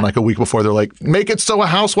games. And then like a week before, they're like, make it so a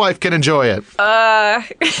housewife can enjoy it.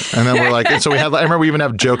 And then we're like, and so I remember we even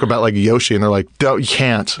have a joke about like Yoshi, and they're like, you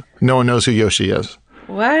can't. No one knows who Yoshi is.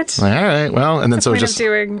 What? Like, all right, well, and then so it just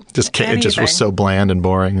was so bland and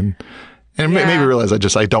boring, and it made me realize I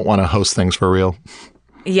don't want to host things for real.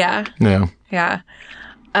 Yeah. Yeah.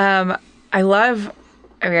 I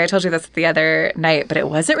told you this the other night, but it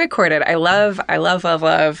wasn't recorded. I love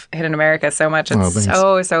Hidden America so much.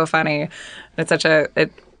 It's so funny. It's such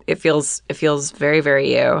it feels very,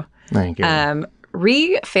 very you. Thank you.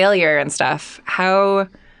 Failure and stuff. How,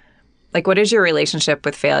 like, what is your relationship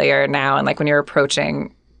with failure now? And like when you're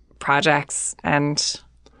approaching projects and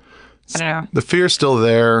I don't know. The fear's still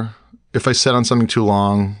there. If I sit on something too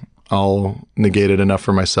long, I'll negate it enough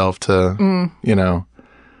for myself to,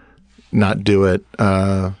 not do it.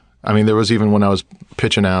 There was even when I was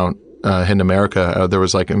pitching out Hidden America, there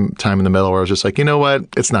was like a time in the middle where I was just like, you know what?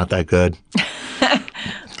 It's not that good. I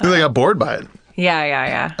got bored by it.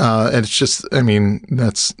 Yeah. And it's just,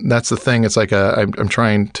 that's the thing. It's like I'm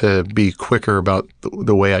trying to be quicker about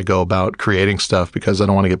the way I go about creating stuff because I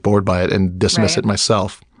don't want to get bored by it and dismiss it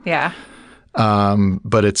myself. Yeah.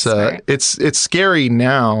 But it's scary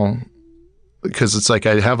now because it's like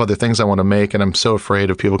I have other things I want to make, and I'm so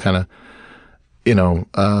afraid of people kind of,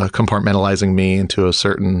 compartmentalizing me into a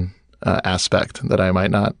certain aspect that I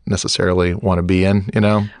might not necessarily want to be in, you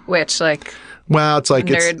know? Which, like, Well, it's like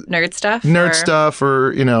nerd stuff? Nerd stuff,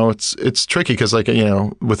 or, you know, it's tricky because, like, you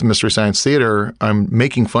know, with Mystery Science Theater, I'm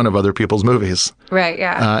making fun of other people's movies. Right,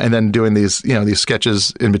 yeah. And then doing these, you know, these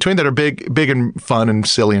sketches in between that are big and fun and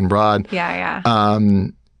silly and broad. Yeah.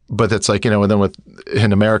 But it's like, you know, and then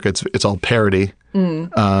in America, it's all parody. And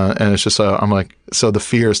it's just, I'm like, so the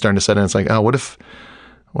fear is starting to set in. It's like, oh, what if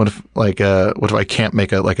I can't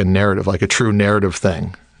make a narrative, like a true narrative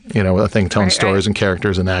thing? You know, a thing telling stories and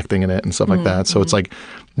characters and acting in it and stuff like that. So it's like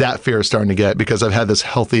that fear is starting to get, because I've had this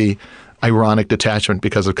healthy, ironic detachment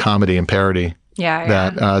because of comedy and parody.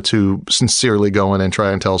 That to sincerely go in and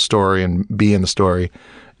try and tell a story and be in the story,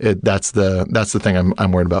 that's the thing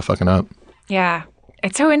I'm worried about fucking up. Yeah.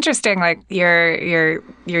 It's so interesting. Like you're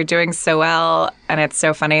doing so well, and it's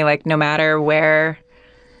so funny. Like no matter where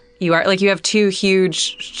you are, like you have 2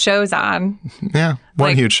 huge shows on. Yeah,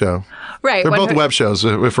 one huge show. Right, they're both web shows,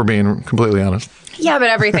 if we're being completely honest. Yeah, but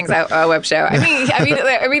everything's a web show.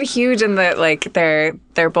 I mean, huge in that, like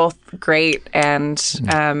they're both great and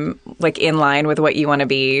like in line with what you want to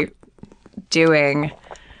be doing.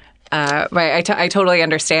 But I totally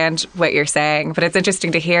understand what you're saying. But it's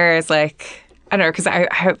interesting to hear. Is like, I don't know, because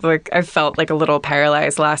I've felt like a little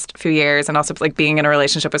paralyzed the last few years, and also like being in a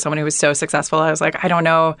relationship with someone who was so successful. I was like, I don't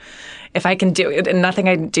know if I can do it, and nothing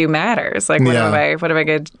I do matters. Like, what am I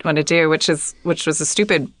going to want to do? Which was a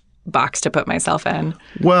stupid box to put myself in.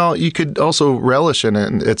 Well, you could also relish in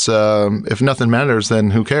it. It's if nothing matters, then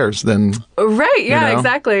who cares? Then right? Yeah, you know?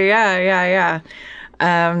 Exactly. Yeah.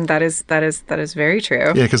 That is very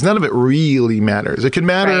true. Yeah, because none of it really matters. It can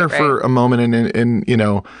matter for a moment, and you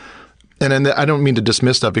know. And then I don't mean to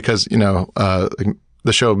dismiss stuff because, you know,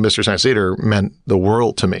 the show Mystery Science Theater meant the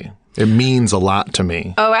world to me. It means a lot to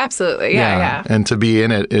me. Oh, absolutely. Yeah. And to be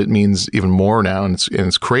in it, it means even more now, and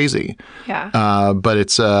it's crazy. Yeah. But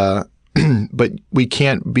it's but we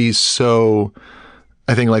can't be so.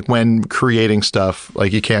 I think like when creating stuff,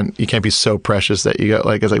 like you can't be so precious that you go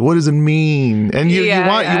like, it's like, what does it mean? And you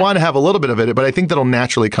want to have a little bit of it, but I think that'll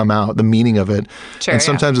naturally come out, the meaning of it. Sure, and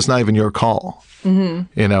sometimes it's not even your call.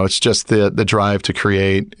 Mm-hmm. You know, it's just the drive to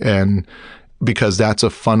create, and because that's a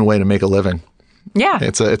fun way to make a living. Yeah.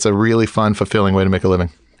 It's a really fun, fulfilling way to make a living.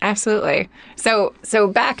 Absolutely. So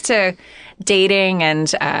back to dating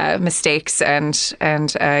and mistakes and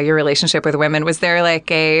your relationship with women. Was there like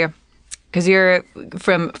because you're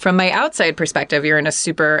from my outside perspective, you're in a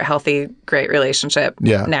super healthy, great relationship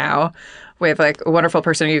now with like a wonderful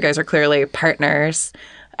person. You guys are clearly partners.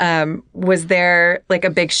 Was there like a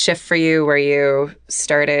big shift for you where you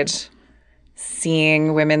started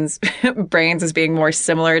seeing women's brains as being more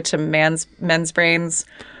similar to men's brains,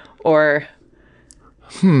 or?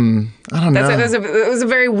 I don't know. It was a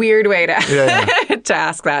very weird way to to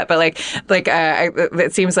ask that, but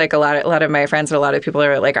it seems like a lot of my friends and a lot of people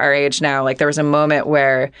are like our age now. Like there was a moment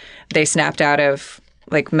where they snapped out of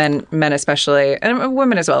like men especially, and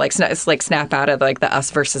women as well. Like snap out of like the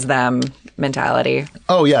us versus them mentality.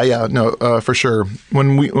 Oh yeah, no, for sure.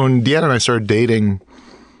 When Deanna and I started dating,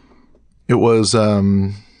 it was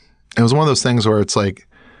one of those things where it's like.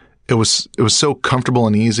 It was so comfortable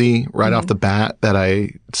and easy right off the bat that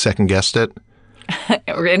I second guessed it.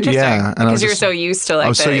 Interesting. Yeah, because you're so used to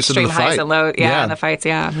like the extreme highs and lows. Yeah, and the fights.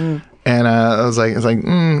 Yeah. Mm. And I was like, I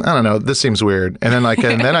don't know, this seems weird. And then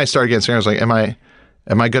and then I started getting serious. I was like,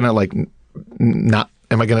 am I gonna like not?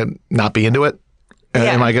 Am I gonna not be into it?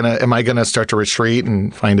 Am I gonna start to retreat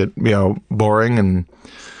and find it boring?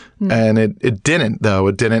 And it didn't though.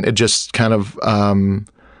 It didn't. It just kind of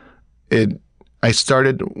I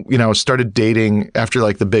started dating after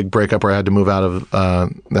like the big breakup where I had to move out of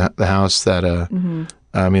the house that me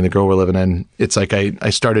and the girl were living in. It's like I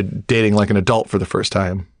started dating like an adult for the first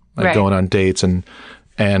time, like going on dates and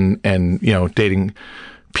dating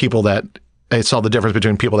people that I saw the difference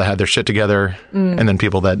between people that had their shit together and then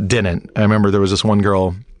people that didn't. I remember there was this one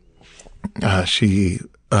girl, she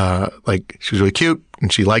was really cute.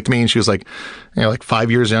 And she liked me, and she was like, like 5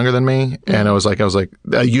 years younger than me. And I was like,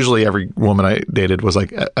 usually every woman I dated was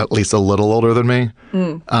like at least a little older than me.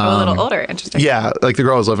 A little older, interesting. Yeah, like the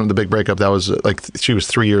girl I was living the big breakup, that was like she was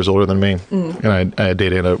 3 years older than me, and I had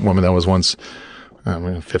dated a woman that was once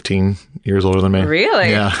 15 years older than me. Really?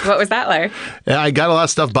 Yeah. What was that like? Yeah, I got a lot of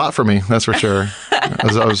stuff bought for me. That's for sure.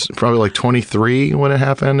 I was probably like 23 when it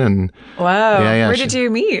happened, and wow. Yeah. Where did you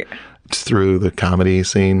meet? Through the comedy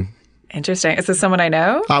scene. Interesting. Is this someone I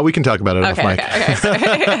know? We can talk about it off mic.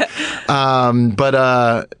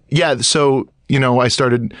 Okay. So, I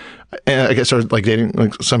started like dating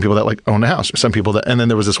like some people that like own a house, or some people that, and then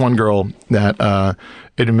there was this one girl that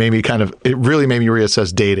it really made me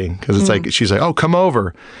reassess dating, because it's like she's like, oh, come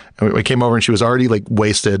over, and we came over and she was already like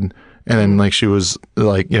wasted. And then, like, she was,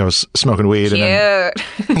 like, smoking weed. Cute. And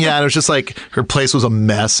then, yeah, and it was just, like, her place was a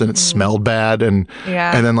mess and it smelled bad. And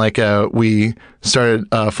then, like, we started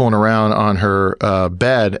fooling around on her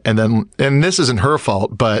bed. And this isn't her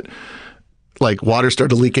fault, but, like, water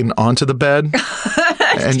started leaking onto the bed.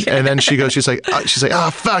 And then she's like,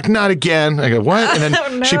 oh, fuck, not again. I go, what? And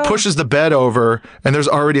then she pushes the bed over, and there's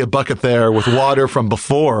already a bucket there with water from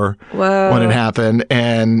before when it happened.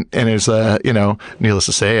 And it's, needless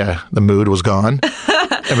to say, the mood was gone.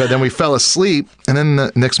 But then we fell asleep, and then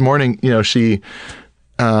the next morning, she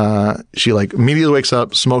like immediately wakes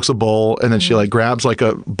up, smokes a bowl, and then she like grabs like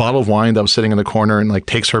a bottle of wine that was sitting in the corner and like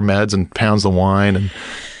takes her meds and pounds the wine,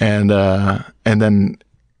 and then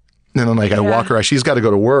like I walk her out. She's got to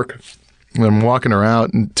go to work. And I'm walking her out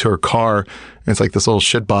to her car, and it's like this little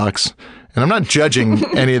shit box. And I'm not judging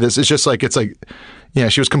any of this. It's just like,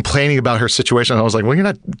 she was complaining about her situation. I was like, well, you're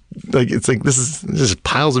not, like, it's like, this is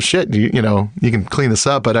piles of shit. You can clean this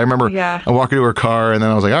up. But I remember I walked her to her car, and then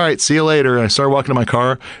I was like, all right, see you later. And I started walking to my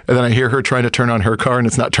car, and then I hear her trying to turn on her car, and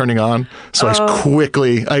it's not turning on. So I just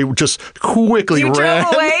quickly you ran.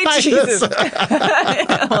 Drove away? Jesus.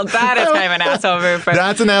 Well, that is kind of an asshole move. But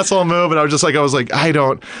that's an asshole move. And I was like, I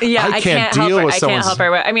can't deal with someone. I can't help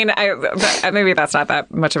her. I mean, maybe that's not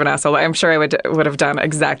that much of an asshole. I'm sure I would have done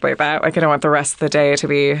exactly that. Like, I don't want the rest of the day to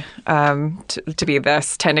be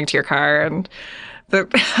this, tending to your car. And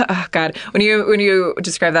oh God, when you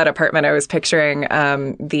describe that apartment, I was picturing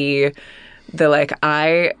the like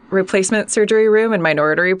eye replacement surgery room in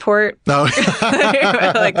Minority Report. Oh.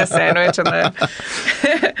 Like the sandwich and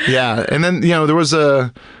the yeah. And then there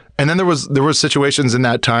was situations in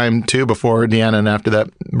that time too, before Deanna and after that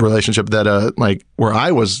relationship, that like where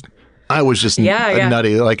I was just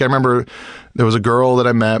nutty. Like I remember there was a girl that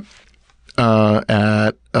I met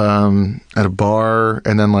at a bar,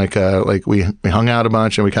 and then like we hung out a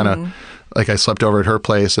bunch, and we kind of like I slept over at her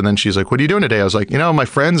place, and then she's like, "What are you doing today?" I was like, my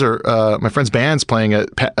friend's band's playing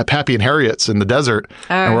at Pappy and Harriet's in the desert,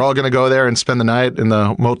 and we're all going to go there and spend the night in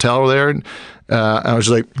the motel there. And I was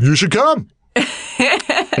just like, "You should come."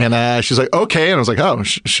 And she's like, "Okay," and I was like, "Oh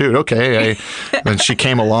shoot, okay." And she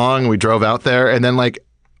came along, we drove out there, and then like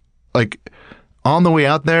on the way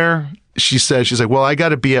out there, she's like, "Well, I got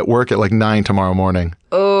to be at work at like 9 tomorrow morning."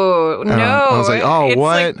 Oh, no. I was like, "Oh, it's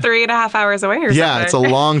what?" It's like 3.5 hours away or something. Yeah, it's a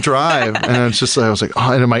long drive. And it's just, I was like,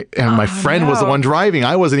 "Oh," and my friend was the one driving.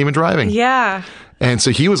 I wasn't even driving. Yeah. And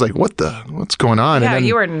so he was like, what's going on? Yeah, and then,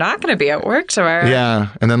 you are not going to be at work tomorrow. Yeah.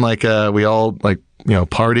 And then like we all like,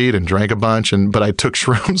 partied and drank a bunch, but I took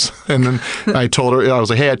shrooms. And then I told her, I was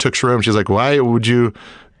like, "Hey, I took shrooms." She's like, "Why would you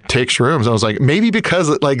take shrooms?" I was like, "Maybe because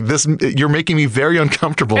like this, you're making me very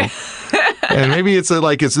uncomfortable." And maybe this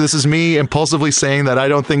is me impulsively saying that I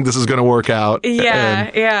don't think this is going to work out.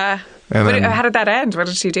 Yeah. And then, how did that end? What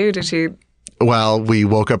did she do? Well, we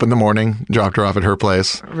woke up in the morning, dropped her off at her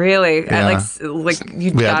place. Really? Yeah. Like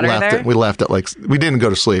you got her there? We left at we didn't go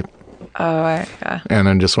to sleep. Oh, yeah. And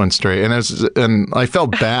then just went straight. And I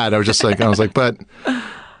felt bad. I was just like, but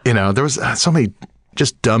there was so many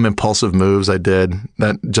just dumb, impulsive moves I did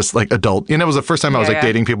that just like adult. It was the first time I was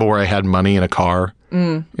dating people where I had money in a car,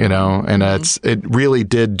 and it really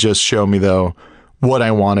did just show me though what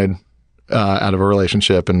I wanted out of a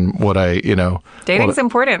relationship, and what dating's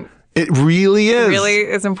important. It really is. It really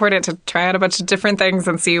is important to try out a bunch of different things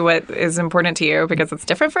and see what is important to you, because it's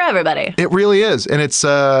different for everybody. It really is. And it's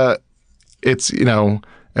and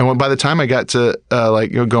by the time I got to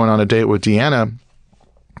going on a date with Deanna,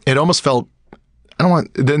 it almost felt,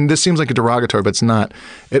 then this seems like a derogatory, but it's not.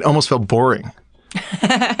 It almost felt boring.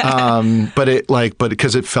 But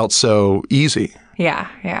because it felt so easy. Yeah.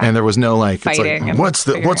 And there was no fighting. It's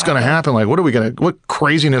like, what's going to happen? Like, what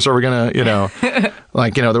craziness are we going to,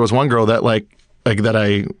 there was one girl that that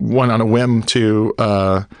I went on a whim to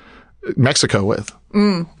Mexico with.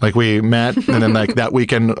 Like we met, and then that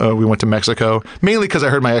weekend we went to Mexico, mainly because I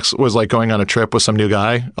heard my ex was going on a trip with some new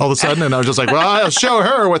guy all of a sudden, and I was just like, well, I'll show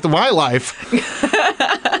her with my life.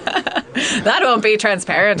 That won't be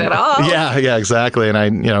transparent at all. Yeah, exactly. And I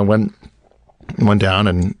went down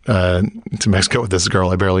and to Mexico with this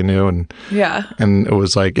girl I barely knew, and it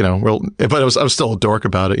was like but I was still a dork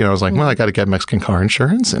about it. I was like, well, I got to get Mexican car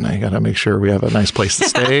insurance, and I got to make sure we have a nice place to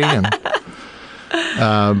stay. And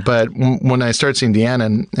but when I started seeing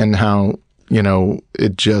Deanna and how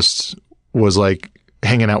it just was like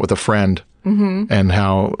hanging out with a friend, and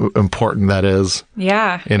how important that is.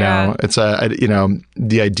 Yeah. You know, it's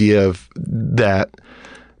the idea of that,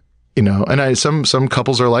 you know, and some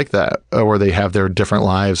couples are like that, where they have their different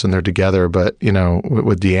lives and they're together. But, you know,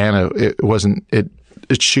 with Deanna,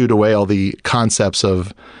 it shooed away all the concepts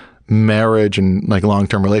of marriage and like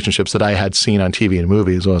long-term relationships that I had seen on TV and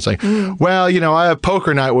movies. So it's like, well, you know, I have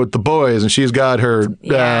poker night with the boys and she's got her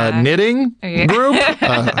knitting group.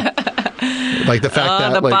 Like the fact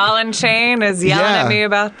that the like, ball and chain is yelling at me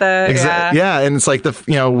about the and it's like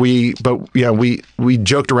we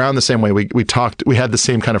joked around the same way. We talked. We had the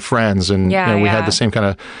same kind of friends, and we had the same kind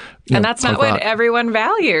of. And that's not what everyone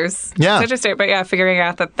values. Yeah, it's interesting, but figuring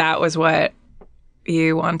out that was what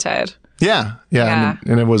you wanted. Yeah.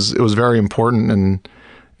 And it was very important, and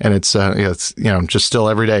it's it's just still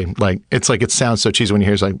every day. Like it sounds so cheesy when you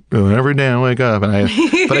hear it's like every day I wake up and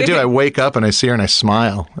but I do. I wake up and I see her and I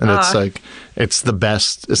smile, and it's like it's the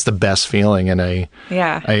best. It's the best feeling, and it's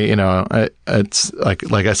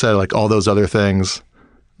like I said, like all those other things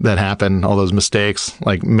that happened, all those mistakes,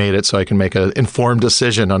 like made it so I can make an informed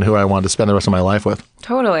decision on who I want to spend the rest of my life with.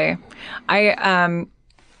 Totally, I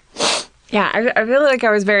feel like I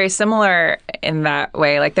was very similar in that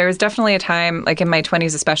way. Like there was definitely a time, like in my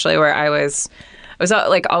 20s especially, where I was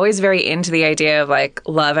like always very into the idea of like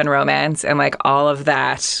love and romance and like all of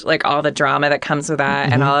that, like all the drama that comes with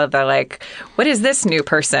that, and all of the like, what is this new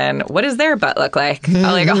person? What does their butt look like?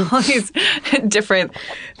 Like all these different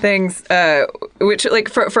things, which like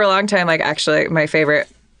for a long time, like actually my favorite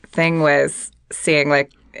thing was seeing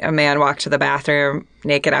like a man walk to the bathroom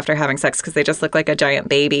naked after having sex because they just look like a giant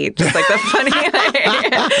baby. Just like the funny,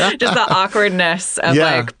 just the awkwardness of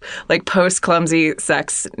like post clumsy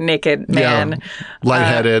sex naked man,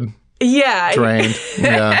 lightheaded, drained,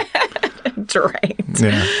 drained.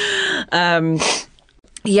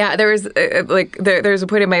 Yeah. There was there was a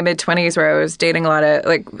point in my mid-20s where I was dating a lot of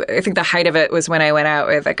like, I think the height of it was when I went out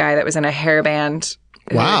with a guy that was in a hair band.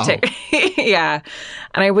 Wow. And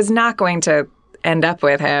I was not going to end up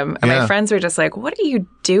with him. And my friends were just like, what are you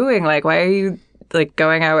doing? Like, why are you like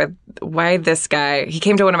going out with, why this guy? He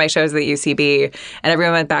came to one of my shows at the UCB and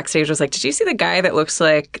everyone went backstage was like, did you see the guy that looks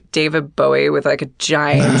like David Bowie with like a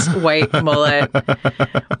giant white mullet?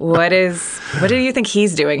 What do you think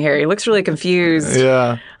he's doing here? He looks really confused.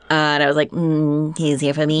 Yeah. And I was like, he's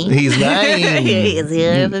here for me. He's mine. He's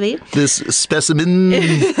here for me. This specimen.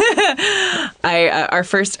 Our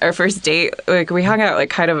first date, like we hung out like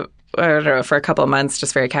kind of, I don't know, for a couple of months,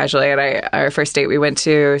 just very casually. And our first date, we went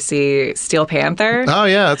to see Steel Panther. Oh,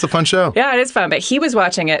 yeah. That's a fun show. Yeah, it is fun. But he was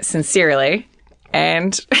watching it sincerely.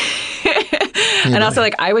 And and also,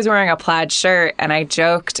 like, I was wearing a plaid shirt and I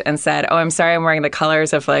joked and said, oh, I'm sorry, I'm wearing the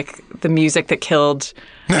colors of, like, the music that killed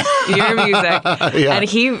your music. And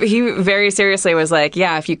he very seriously was like,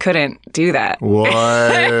 yeah, if you couldn't do that. What?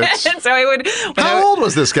 And so I would... How old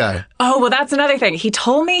was this guy? Oh, well, that's another thing. He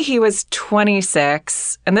told me he was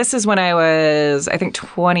 26, and this is when I was, I think,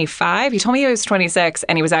 25. He told me he was 26,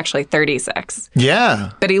 and he was actually 36.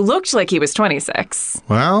 Yeah. But he looked like he was 26.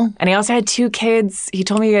 Well. And he also had 2 kids. He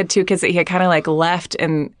told me he had 2 kids that he had kind of like left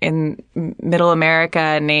in Middle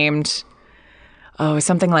America named,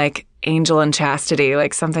 something like Angel and Chastity,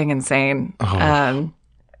 like something insane. Oh.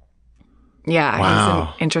 He's an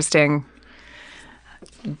interesting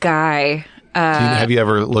guy. Have you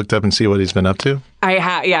ever looked up and see what he's been up to? I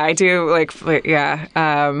have. Yeah, I do.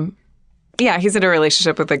 He's in a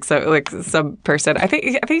relationship with some person. I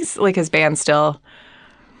think he's, like, his band still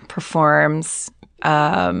performs. He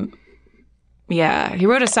wrote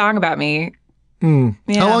a song about me. Yeah.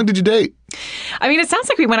 How long did you date? I mean, it sounds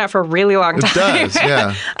like we went out for a really long time. It does,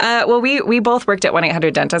 yeah. Well, we both worked at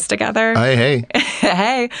 1-800-DENTIST together. Hey.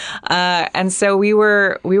 Hey. And so we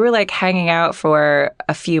were like hanging out for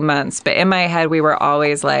a few months, but in my head we were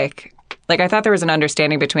always like I thought there was an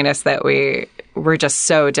understanding between us that we were just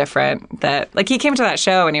so different that, like, he came to that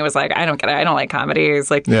show and he was like, I don't get it. I don't like comedies.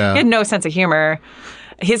 Like, he had no sense of humor.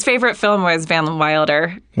 His favorite film was Van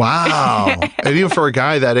Wilder. Wow. And even for a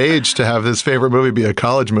guy that age to have his favorite movie be a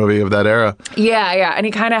college movie of that era. Yeah. And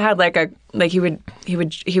he kind of had he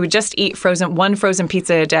would just eat one frozen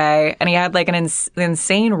pizza a day, and he had like an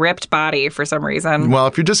insane ripped body for some reason. Well,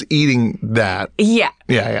 if you're just eating that. Yeah.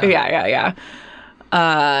 Yeah.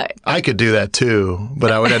 I could do that too,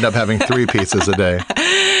 but I would end up having 3 pizzas a day.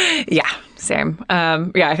 Yeah, same.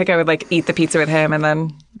 I think I would like eat the pizza with him, and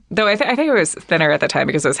then, though I think it was thinner at the time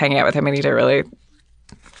because I was hanging out with him and he didn't really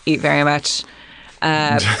eat very much.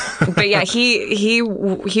 But yeah, he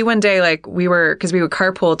one day, like, because we would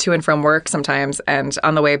carpool to and from work sometimes, and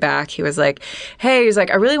on the way back, he was like, hey, he's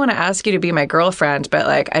like, I really want to ask you to be my girlfriend, but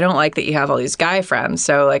like, I don't like that you have all these guy friends.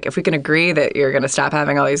 So like, if we can agree that you're going to stop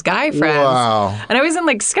having all these guy friends. Wow. And I was in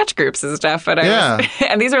like sketch groups and stuff, and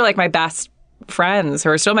and these are like my best friends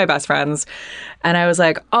who are still my best friends. And I was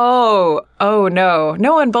like, oh no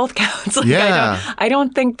on both counts. Like, I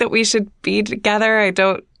don't think that we should be together. I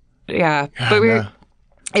don't. Yeah, but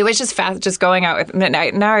it was just fast, just going out with.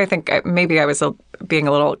 Now I think maybe I was being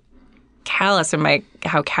a little callous in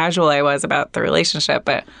how casual I was about the relationship,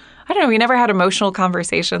 but I don't know. We never had emotional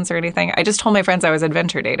conversations or anything. I just told my friends I was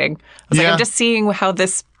adventure dating. I was like, I'm just seeing how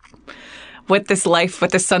what this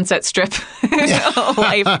Sunset Strip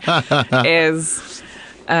life is.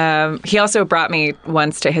 He also brought me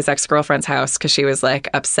once to his ex-girlfriend's house because she was like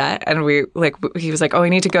upset, and he was like, oh, I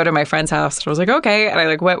need to go to my friend's house. And I was like, okay. And I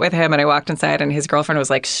like went with him, and I walked inside, and his girlfriend was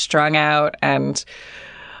like strung out, and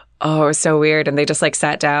it was so weird. And they just like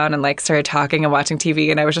sat down and like started talking and watching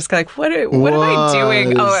TV, and I was just like, what am I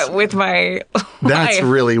doing with my That's life?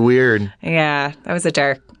 really weird. Yeah, that was a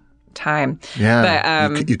dark time. Yeah.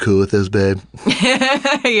 But you cool with this, babe?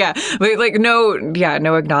 yeah. But like no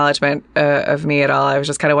acknowledgement of me at all. I was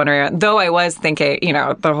just kind of wondering, though I was thinking,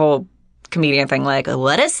 the whole comedian thing, like,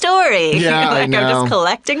 what a story. Yeah, like, I know. I'm just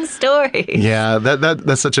collecting stories. Yeah,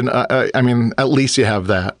 that's such an, I mean, at least you have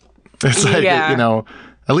that. It's like,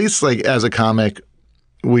 at least like as a comic,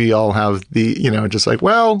 we all have the, just like,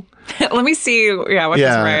 well, let me see. What's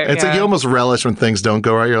right. It's like you almost relish when things don't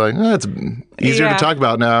go right. You're like, it's easier to talk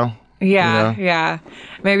about now. Yeah, yeah.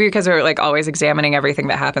 Maybe because we're like always examining everything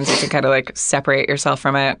that happens, you can kind of like separate yourself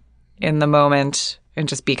from it in the moment and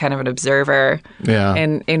just be kind of an observer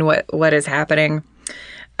in what is happening.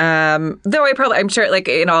 Though I'm sure like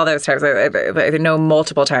in all those times, I know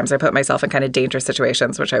multiple times I put myself in kind of dangerous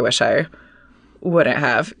situations, which I wish I wouldn't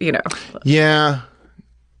have, Yeah.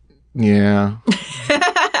 Yeah.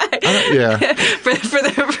 Yeah.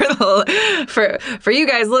 For you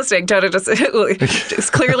guys listening, Toto just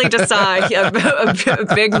clearly just saw a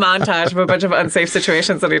big montage of a bunch of unsafe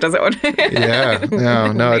situations that he doesn't want to. Yeah.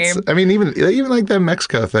 No. It's. I mean, even like the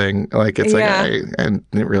Mexico thing. Like it's like I didn't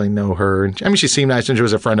really know her. I mean, she seemed nice and she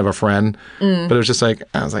was a friend of a friend, but it was just like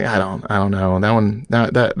I was like I don't know that one.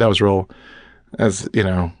 That was real. As I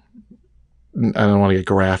don't want to get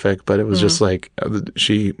graphic, but it was just like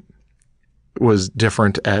she was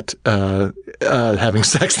different at having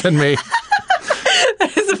sex than me.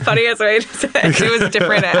 That is the funniest way to say it. She was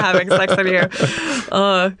different at having sex than you.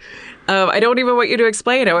 I don't even want you to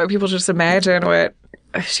explain it. I want people to just imagine what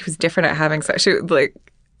she was different at having sex. She like,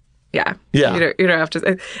 yeah. You don't have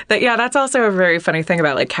to. That's also a very funny thing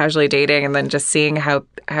about like casually dating, and then just seeing how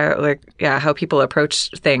people approach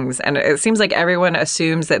things. And it seems like everyone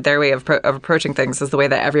assumes that their way of approaching things is the way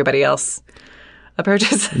that everybody else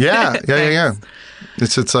approaches. Yeah.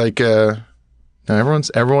 It's like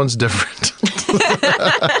everyone's different.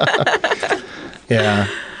 Yeah.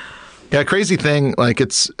 Crazy thing. Like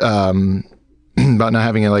it's about not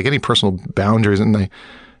having like any personal boundaries, and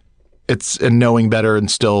it's knowing better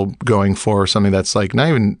and still going for something that's like not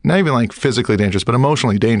even like physically dangerous, but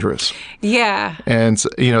emotionally dangerous. Yeah. And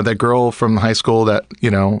that girl from high school that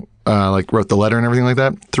like wrote the letter and everything like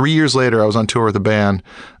that. 3 years later, I was on tour with a band,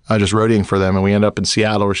 just roadieing for them, and we ended up in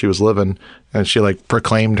Seattle where she was living, and she like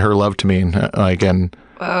proclaimed her love to me, and like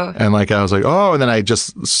I was like, oh, and then I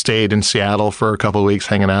just stayed in Seattle for a couple of weeks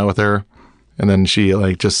hanging out with her, and then she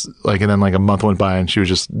and then like a month went by and she was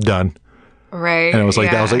just done. Right. And it was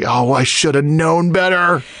like that. I was like, oh, I should have known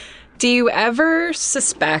better. Do you ever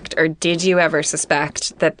suspect, or did you ever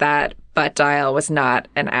suspect that butt dial was not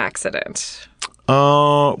an accident?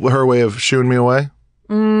 Her way of shooing me away?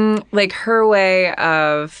 Like her way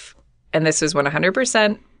of, and this was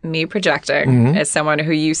 100% me projecting as someone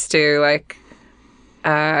who used to like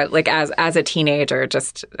as a teenager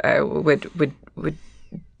just would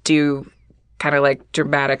do kind of like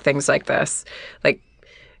dramatic things like this. Like,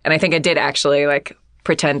 and I think I did actually like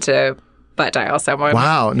pretend to butt dial someone.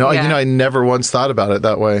 Wow. No, yeah. I never once thought about it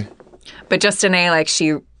that way. But just Danae, like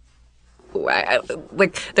she,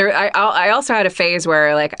 like there, I also had a phase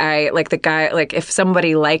where like the guy, like if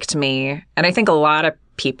somebody liked me, and I think a lot of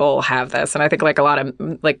people have this, and I think like a lot of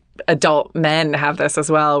like adult men have this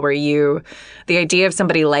as well, where the idea of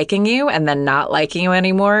somebody liking you and then not liking you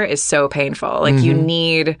anymore is so painful. Like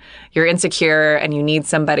you're insecure, and you need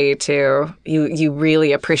somebody to, you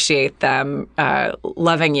really appreciate them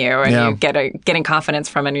loving you, and you getting confidence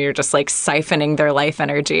from it, and you're just like siphoning their life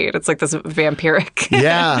energy. It's like this vampiric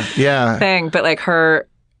thing. But like her,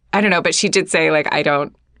 I don't know, but she did say like, I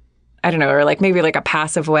don't I don't know, or like maybe like a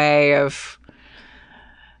passive way of,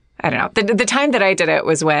 I don't know. The time that I did it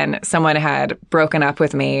was when someone had broken up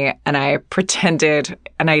with me and I pretended,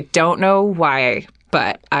 and I don't know why,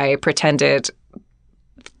 but I pretended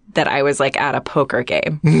that I was like at a poker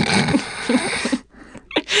game.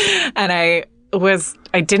 And I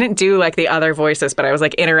didn't do like the other voices, but I was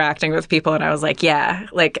like interacting with people and I was like, yeah,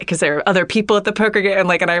 like, because there were other people at the poker game. And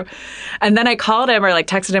like, and then I called him or like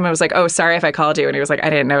texted him and was like, oh, sorry if I called you. And he was like, I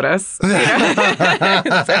didn't notice. You know?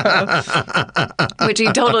 So, which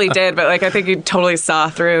he totally did. But like, I think he totally saw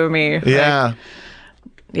through me. Yeah. Like,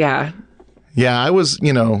 yeah. Yeah. I was,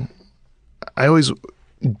 I always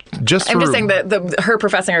I'm just saying that her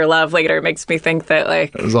professing her love later makes me think that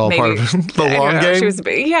like it was all maybe, part of the long game. She was,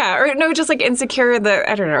 or no, just like insecure.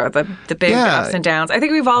 The big ups and downs. I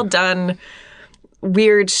think we've all done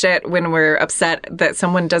weird shit when we're upset that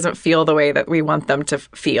someone doesn't feel the way that we want them to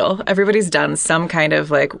feel. Everybody's done some kind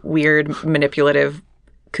of like weird manipulative,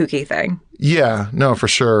 kooky thing. Yeah, no, for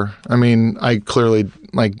sure. I mean, I clearly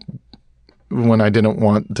like. When I didn't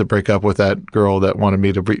want to break up with that girl that wanted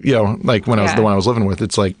me to, like when I was the one I was living with,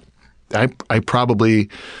 it's like I probably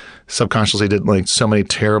subconsciously did like so many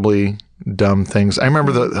terribly dumb things. I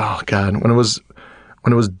remember when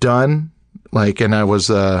it was done, like, and I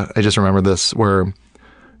just remember this where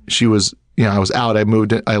she was, I was out. I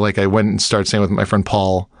moved. I went and started staying with my friend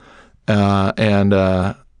Paul, and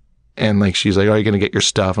like she's like, "Are you going to get your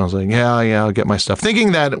stuff?" And I was like, "Yeah, I'll get my stuff."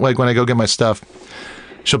 Thinking that like when I go get my stuff,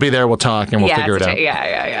 she'll be there, we'll talk, and we'll figure it out.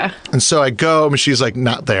 Yeah. And so I go, and she's like,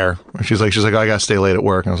 not there. She's like, oh, I got to stay late at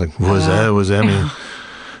work. And I was like, what does that mean?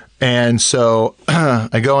 And so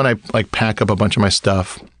I go and I like pack up a bunch of my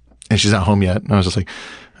stuff, and she's not home yet. And I was just like,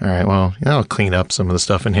 all right, well, I'll clean up some of the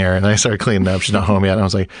stuff in here. And I started cleaning up. She's not home yet. And I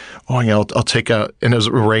was like, oh, yeah, I'll take out. And it was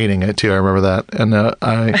raining it too. I remember that. And I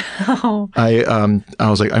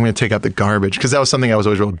was like, I'm going to take out the garbage because that was something I was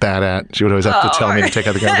always real bad at. She would always have to tell me to take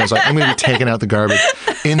out the garbage. I was like, I'm going to be taking out the garbage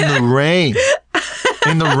in the rain.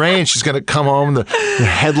 In the rain, she's going to come home. The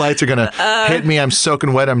headlights are going to hit me. I'm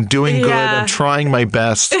soaking wet. I'm doing good. I'm trying my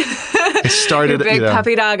best. I started, big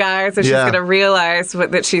puppy dog eyes, and she's going to realize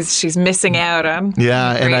that she's missing out on.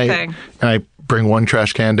 Yeah, and I bring one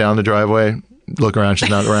trash can down the driveway. Look around, she's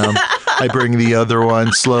not around. I bring the other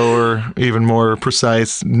one, slower, even more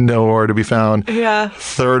precise, nowhere to be found. Yeah.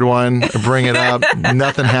 Third one, I bring it up,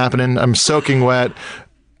 nothing happening. I'm soaking wet.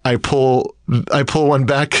 I pull one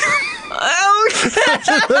back.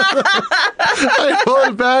 I pull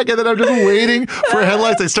it back, and then I'm just waiting for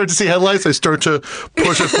headlights. I start to see headlights. I start to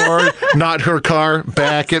push it forward. Not her car.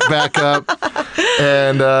 Back it back up,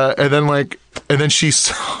 and then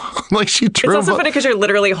she's like she drove. It's also funny because you're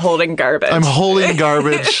literally holding garbage. I'm holding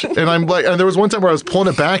garbage, and I'm like, and there was one time where I was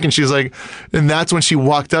pulling it back, and she's like, and that's when she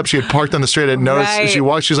walked up. She had parked on the street. I didn't notice. Right. She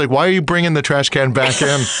walked. She's like, "Why are you bringing the trash can back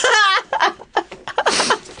in?"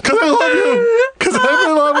 Because I love you. Because I'm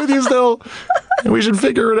in love with you still. And we should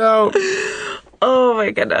figure it out. Oh my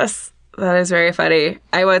goodness. That is very funny.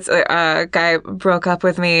 I once, a guy broke up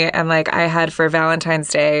with me, and like I had for Valentine's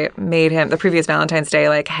Day made him, the previous Valentine's Day,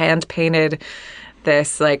 like hand painted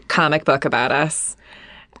this like comic book about us.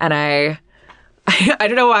 And I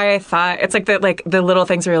don't know why I thought, it's like the little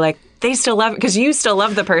things where you're like, they still love it because you still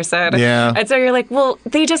love the person. Yeah. And so you're like, well,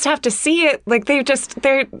 they just have to see it. Like they're,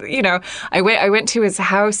 I went to his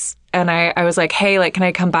house, and I was like, hey, like, can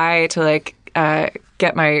I come by to like,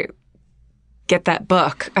 get that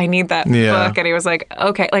book. I need that book. And he was like,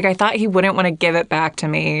 okay. Like, I thought he wouldn't want to give it back to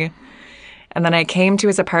me. And then I came to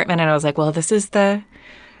his apartment, and I was like, well, this is the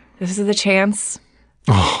chance.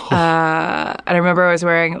 And I remember I was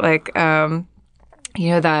wearing like, that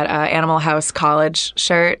Animal House college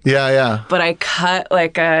shirt. Yeah. But I cut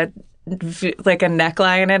like a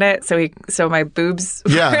neckline in it, so my boobs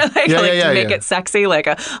were to make it sexy,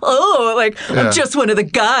 I'm just one of the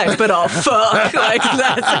guys, but I'll fuck, like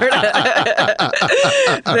that sort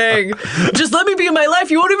of thing. Just let me be in my life.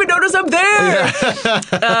 You won't even notice I'm there.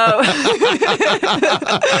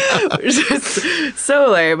 Just so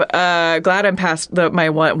lame. Glad I'm past my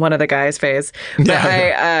one of the guys phase. But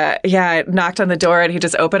I knocked on the door, and he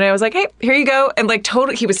just opened it. I was like, hey, here you go. And like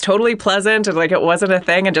he was totally pleasant, and like it wasn't a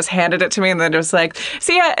thing, and just handed it to me, and then just like,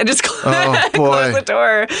 see ya, and just closed the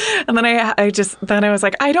door. And then I was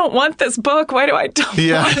like, I don't want this book. Why do I don't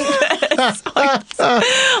want this?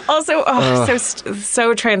 Also,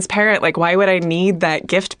 so transparent. Like, why would I need that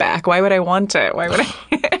gift back? Why would I want it? Why would I?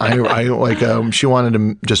 She wanted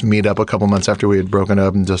to just meet up a couple months after we had broken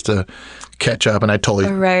up, and just to catch up. And I totally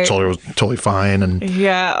told her it was totally fine. And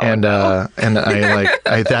and I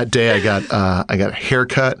that day I got a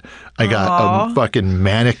haircut. I got a fucking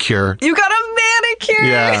manicure. You got a manicure.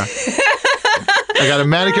 Yeah. I got a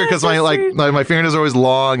manicure because my fingernails are always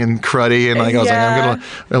long and cruddy, and like I was like, I'm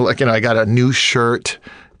gonna like, you know, I got a new shirt,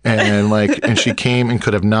 and like, and she came and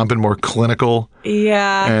could have not been more clinical.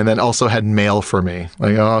 Yeah. And then also had mail for me.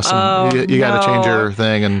 Like, awesome. You got to change your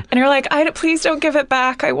thing. And you're like, please don't give it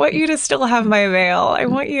back. I want you to still have my mail. I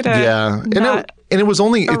want you to and it was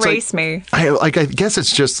only erase me. I guess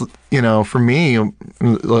it's just, you know, for me, it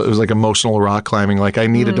was like emotional rock climbing. Like I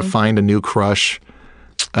needed to find a new crush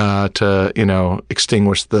to, you know,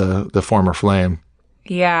 extinguish the former flame.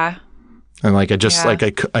 Yeah. And like I just like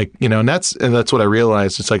I you know, and that's what I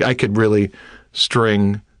realized. It's like I could really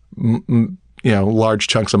string you know, large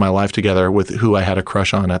chunks of my life together with who I had a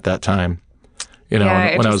crush on at that time. You know,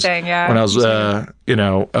 when I was you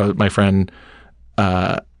know, my friend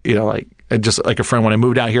you know, like just like a friend when I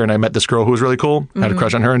moved out here and I met this girl who was really cool. I had a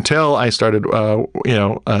crush on her until I started, you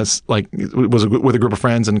know, like was with a group of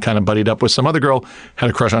friends and kind of buddied up with some other girl, had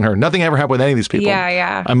a crush on her. Nothing ever happened with any of these people. Yeah,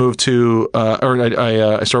 yeah. I moved to,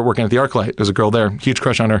 I started working at the ArcLight. There's a girl there, huge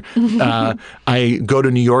crush on her. I go to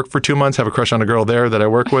New York for 2 months, have a crush on a girl there that I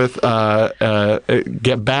work with,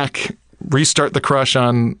 get back, restart the crush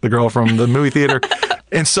on the girl from the movie theater,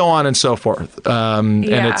 and so on and so forth. And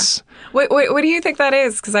it's... What do you think that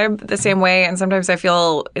is? Because I'm the same way, and sometimes I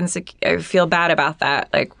feel I feel bad about that.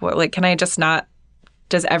 Like, can I just not?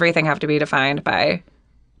 Does everything have to be defined by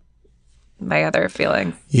my other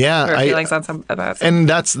feelings? Yeah, or feelings on some about. And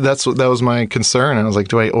that was my concern. I was like,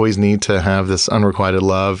 do I always need to have this unrequited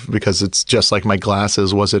love? Because it's just like my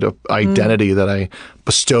glasses. Was it an identity that I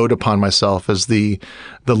bestowed upon myself as the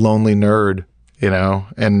lonely nerd? You know,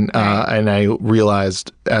 and I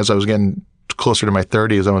realized as I was getting closer to my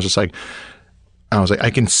 30s, I was like, I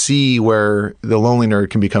can see where the lonely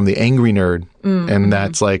nerd can become the angry nerd. And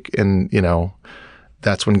that's like, and you know,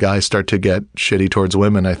 that's when guys start to get shitty towards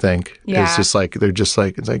women, I think. Yeah. It's just like, they're just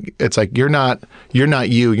like, it's like, you're not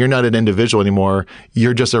you, you're not an individual anymore.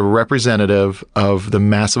 You're just a representative of the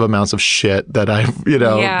massive amounts of shit that I've, you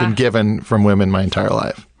know, been given from women my entire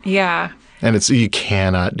life. Yeah. And you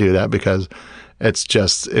cannot do that because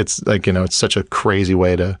it's like, you know, it's such a crazy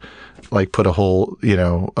way to like put a whole, you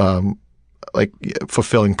know, like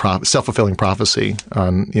self-fulfilling prophecy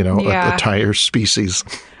on, you know, an entire species.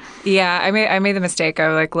 Yeah, I made the mistake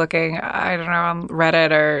of like looking, I don't know, on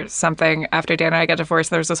Reddit or something after Dan and I got divorced.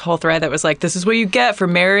 There was this whole thread that was like, this is what you get for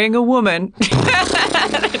marrying a woman.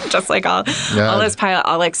 Just like all this pile,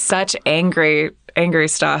 all like such angry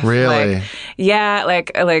stuff. Really? Like, yeah,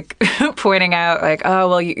 like pointing out like, oh,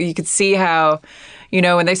 well, you could see how, you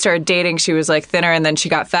know, when they started dating, she was like thinner, and then she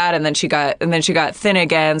got fat, and then she got thin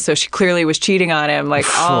again. So she clearly was cheating on him. Like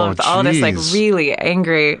all this like really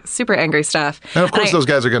angry, super angry stuff. And of course, those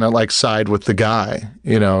guys are going to like side with the guy,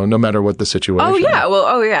 you know, no matter what the situation. Oh yeah,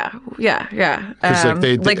 well, yeah.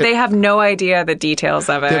 They have no idea the details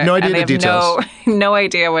of it. They have no idea the details. No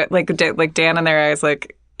idea what like Dan in their eyes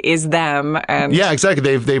like is them. And yeah,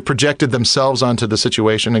 exactly. They've projected themselves onto the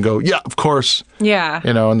situation and go, yeah, of course. Yeah.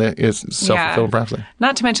 You know, and it's self-fulfilling prophecy.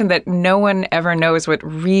 Not to mention that no one ever knows what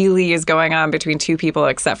really is going on between two people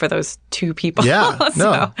except for those two people. Yeah.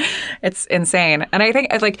 So it's insane. And I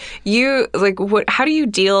think like you, like how do you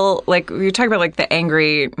deal, like you talk about like the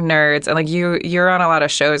angry nerds and like you're on a lot of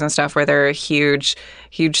shows and stuff where there are a huge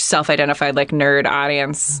self-identified like nerd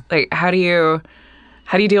audience. Like how do you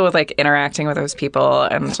deal with like interacting with those people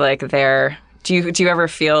and like do you ever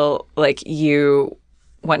feel like you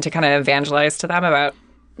want to kind of evangelize to them about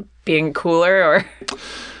being cooler or?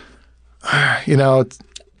 You know,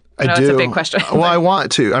 I do. It's a big question. Well, I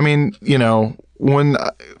want to. I mean, you know, when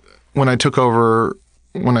I took over,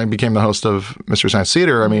 when I became the host of Mystery Science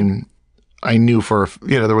Theater, I mean, I knew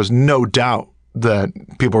there was no doubt that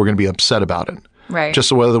people were going to be upset about it. Right. Just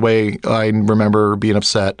the way I remember being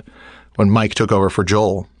upset when Mike took over for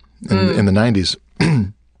Joel in the 90s.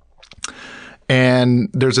 And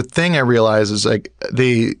there's a thing I realize is like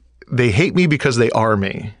they hate me because they are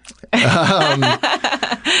me.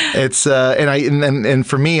 It's and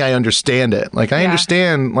for me, I understand it. Like I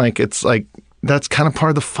understand like it's like that's kind of part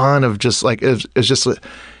of the fun of just like it's just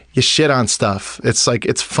you shit on stuff. It's like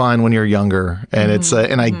it's fun when you're younger, and it's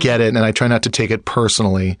and I get it, and I try not to take it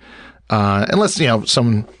personally, unless you know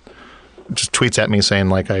someone just tweets at me saying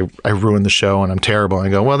like I ruined the show and I'm terrible. And I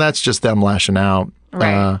go, well, that's just them lashing out.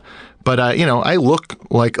 Right. But you know, I look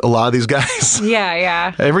like a lot of these guys.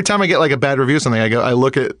 Yeah. Every time I get like a bad review or something, I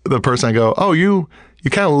look at the person, I go, oh, you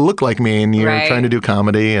kind of look like me, and you're trying to do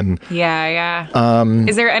comedy, and yeah.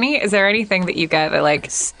 Is there anything that you get that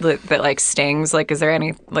like stings? Like, is there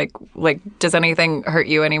any like does anything hurt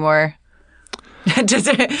you anymore?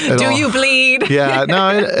 Do you bleed? Yeah,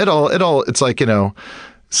 no, it's like,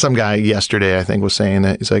 some guy yesterday, I think, was saying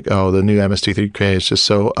that he's like, oh, the new MST3K is just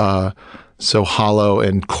so hollow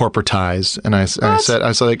and corporatized. And I said,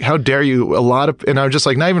 like, how dare you? And I was just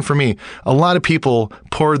like, not even for me, a lot of people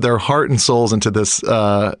poured their heart and souls into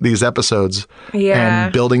these episodes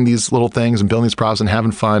and building these little things and building these props and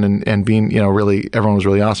having fun and being, really, everyone was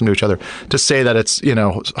really awesome to each other. To say that it's,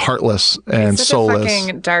 heartless and it's such soulless. a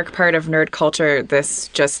fucking dark part of nerd culture, this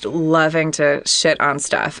just loving to shit on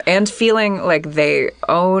stuff and feeling like they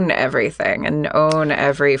own everything and own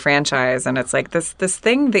every franchise. And it's like this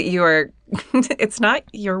thing that you are... it's not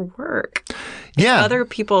your work. It's other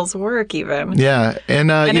people's work, even. Yeah, and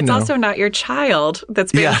it's also not your child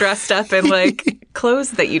that's being dressed up in like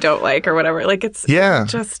clothes that you don't like or whatever. Like it's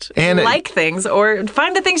just like things or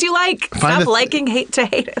find the things you like. Stop liking hate to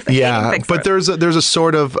hate. Yeah, but there's a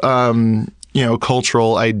sort of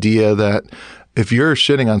cultural idea that if you're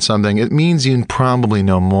shitting on something, it means you probably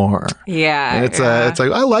know more. Yeah. And it's like,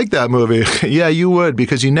 I like that movie. Yeah, you would,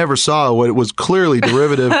 because you never saw what it was clearly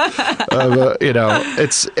derivative of,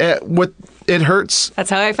 it hurts. That's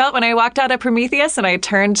how I felt when I walked out of Prometheus and I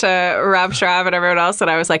turned to Rob Schraub and everyone else and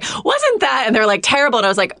I was like, wasn't that? And they were like, terrible. And I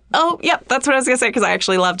was like, oh, yep, that's what I was going to say because I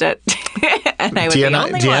actually loved it. And I was the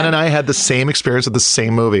only one. Deanna and I had the same experience with the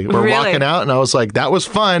same movie. We're walking out and I was like, that was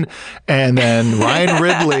fun. And then Ryan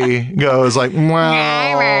Ridley goes like,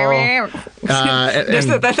 wow.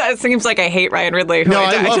 That seems like I hate Ryan Ridley.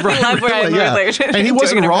 I love Ryan Ridley. And he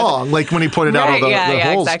wasn't wrong, like when he pointed out all the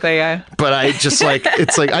holes. Exactly, yeah. But I just like,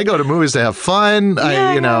 it's like I go to movies to have fun.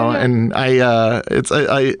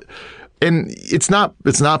 And it's not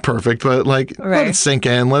perfect, but like let it sink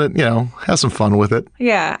in, let it, have some fun with it.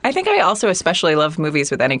 Yeah. I think I also especially love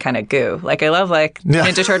movies with any kind of goo. Like I love like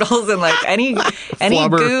Ninja Turtles and like any goo.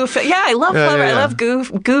 Yeah, I love Flubber. I love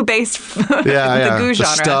goo based the goo genre.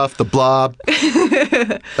 The Stuff, The Blob.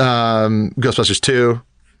 Ghostbusters 2.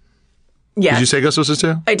 Yeah. Did you say Ghostbusters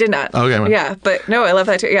 2? I did not. Okay. Well. Yeah, but no, I love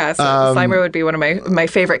that too. Yeah, so Slimer would be one of my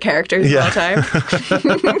favorite characters of all time.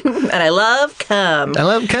 And I love cum.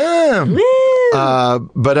 Woo!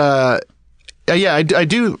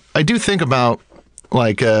 I do think about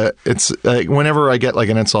like it's whenever I get like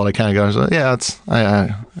an insult, I kind of go,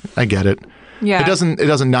 I get it. Yeah. It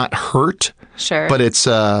doesn't not hurt. Sure. But it's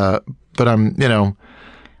but I'm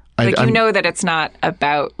that it's not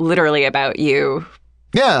literally about you.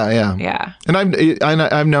 Yeah. And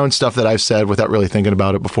I've known stuff that I've said without really thinking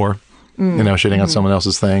about it before. Shitting on someone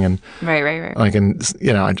else's thing, and right. I can,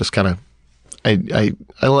 I just kind of, I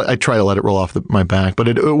try to let it roll off my back, but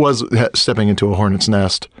it was stepping into a hornet's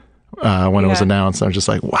nest when it was announced. I was just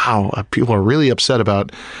like, wow, people are really upset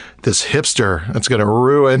about this hipster that's going to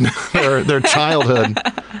ruin their childhood.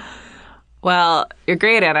 Well, you're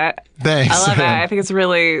great at it. Thanks. I love it. I think it's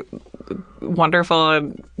really wonderful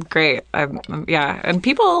and great. And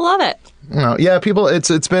people love it. People.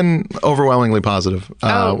 It's been overwhelmingly positive.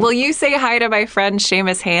 Will you say hi to my friend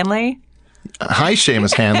Seamus Hanley? Hi,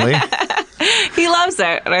 Seamus Hanley. He loves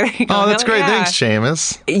it. And I think, that's great. Yeah. Thanks,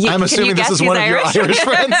 Seamus. I'm assuming this is one of your Irish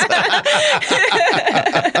friends.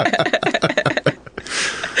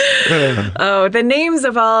 The names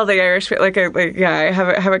of all the Irish, I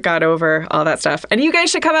haven't got over all that stuff. And you guys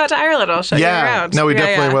should come out to Ireland. I'll show you around. No, we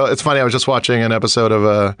definitely will. It's funny. I was just watching an episode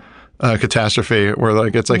of Catastrophe where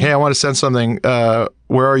it's like, hey, I want to send something.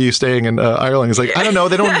 Where are you staying in Ireland? It's like, I don't know.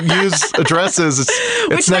 They don't use addresses.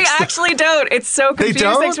 Which they actually don't. It's so confusing. They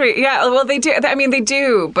don't? To me. Yeah, well, they do. I mean, they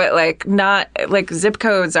do, but not zip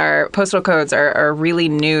codes postal codes are a really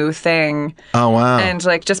new thing. Oh, wow. And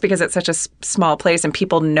just because it's such a small place and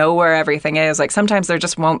people know where everything is, sometimes there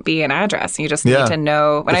just won't be an address. You just need to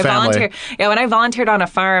know. When I volunteered on a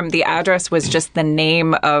farm, the address was just the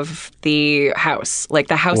name of the house.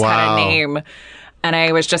 The house had a name, and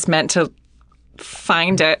I was just meant to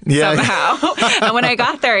find it somehow. And when I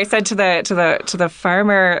got there, I said to the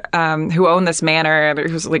farmer who owned this manor,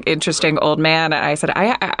 who was interesting old man, I said,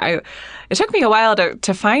 it took me a while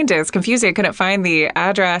to find it. It's confusing. I couldn't find the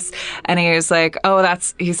address. And he was like,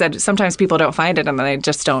 he said, sometimes people don't find it and then they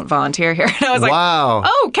just don't volunteer here. And I was like, wow.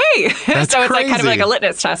 Oh, okay. That's so it's crazy. kind of like a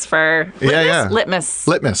litmus test for litmus.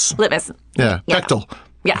 Yeah. Bechtel.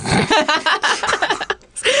 Yeah.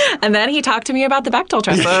 And then he talked to me about the Bechtel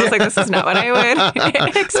test. So I was like, this is not what I would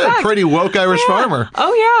expect. A pretty woke Irish farmer.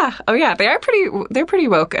 Oh yeah. They're pretty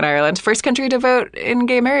woke in Ireland. First country to vote in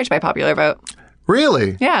gay marriage by popular vote.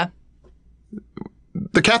 Really? Yeah.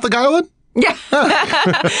 The Catholic Ireland? Yeah.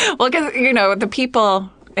 Well, because, the people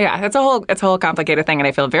It's a whole complicated thing, and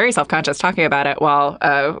I feel very self-conscious talking about it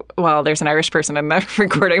while there's an Irish person in the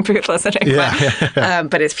recording booth listening.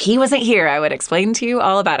 But if he wasn't here, I would explain to you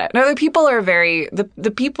all about it. No, the people are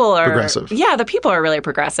the people are progressive. Yeah, the people are really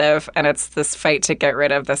progressive, and it's this fight to get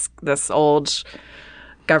rid of this old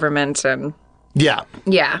government and yeah.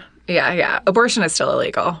 Abortion is still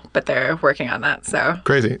illegal, but they're working on that. So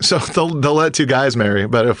crazy. So they'll let two guys marry,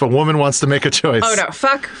 but if a woman wants to make a choice, oh no,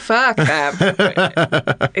 fuck them.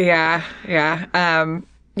 Yeah.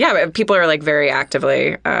 But people are like very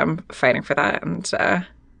actively fighting for that, and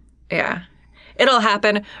it'll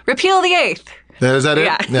happen. Repeal the 8th. Is that it?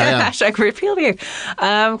 Yeah. Hashtag repeal the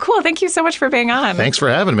 8th. Cool. Thank you so much for being on. Thanks for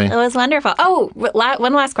having me. It was wonderful. Oh,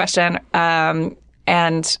 one last question.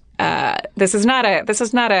 This is not a,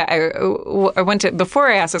 I went to, before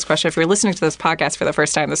I asked this question, if you're listening to this podcast for the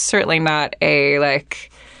first time, this is certainly not a,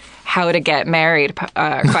 like, how to get married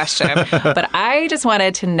question. But I just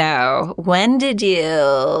wanted to know, when did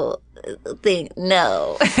you think,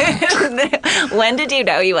 no. When did you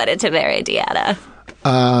know you wanted to marry Deanna?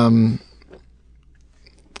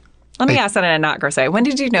 Let me ask that in a not gross way. When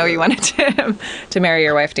did you know you wanted to marry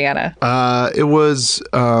your wife, Deanna? It was,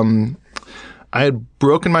 I had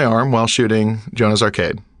broken my arm while shooting Jonah's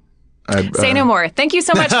Arcade. Say no more. Thank you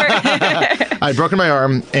so much for... I'd broken my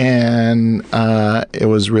arm, and it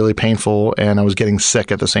was really painful, and I was getting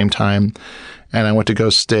sick at the same time. And I went to go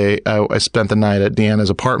stay. I spent the night at Deanna's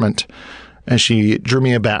apartment, and she drew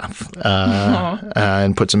me a bath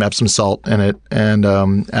and put some Epsom salt in it. And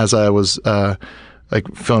as I was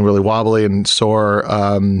feeling really wobbly and sore,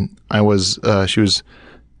 she was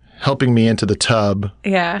helping me into the tub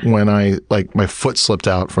when my foot slipped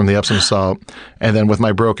out from the Epsom salt. And then with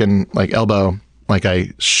my broken elbow,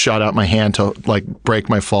 I shot out my hand to break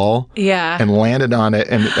my fall. Yeah. And landed on it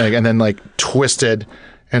and then twisted,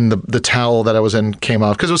 and the towel that I was in came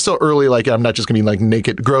off because it was still early. I'm not just gonna be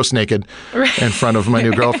naked, gross naked in front of my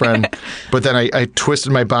new girlfriend. But then I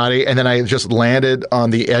twisted my body, and then I just landed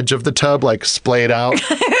on the edge of the tub, splayed out.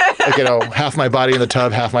 Half my body in the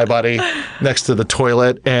tub, half my body next to the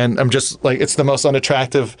toilet. And I'm just it's the most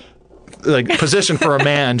unattractive position for a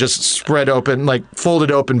man, just spread open,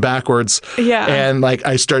 folded open backwards. Yeah. And I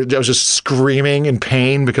was just screaming in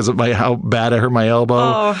pain because of how bad I hurt my elbow.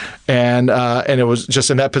 Oh. And it was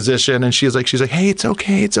just in that position. And she's like, hey, it's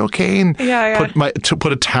okay. And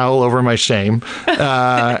put a towel over my shame.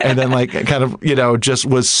 And then just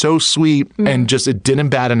was so sweet and just, it didn't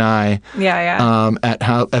bat an eye. Yeah.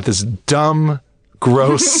 At this dumb,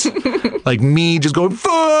 gross, me just going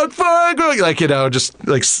fuck,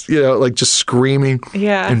 just screaming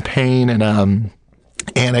in pain, and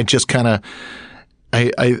I just kind of,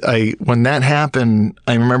 I when that happened,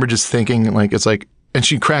 I remember just thinking and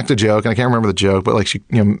she cracked a joke, and I can't remember the joke, but she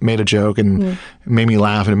made a joke and made me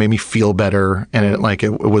laugh, and it made me feel better, and it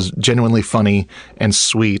was genuinely funny and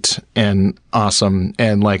sweet and awesome,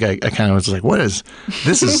 and I kind of was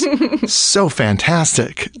this is so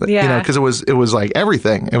fantastic, because it was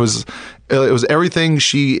everything. It was everything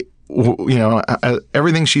she,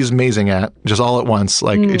 everything she's amazing at, just all at once,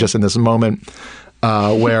 just in this moment.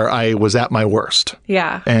 Where I was at my worst.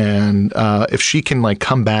 Yeah. And if she can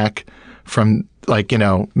come back from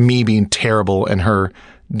me being terrible and her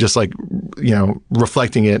just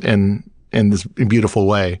reflecting it in this beautiful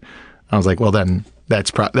way, I was well, then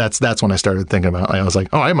that's when I started thinking about I was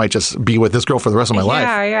I might just be with this girl for the rest of my life.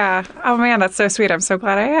 Yeah. Oh man, that's so sweet. I'm so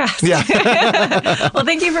glad I asked. Yeah. Well,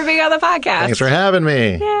 thank you for being on the podcast. Thanks for having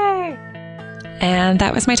me. Yay. And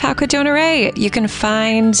that was my talk with Jonah Ray. You can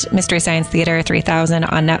find Mystery Science Theater 3000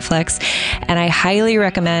 on Netflix. And I highly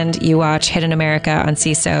recommend you watch Hidden America on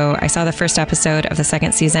CISO. I saw the first episode of the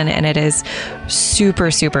second season, and it is super,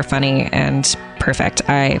 super funny and perfect.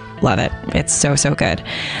 I love it. It's so, so good.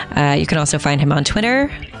 You can also find him on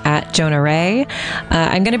Twitter at Jonah Ray.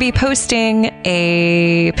 I'm going to be posting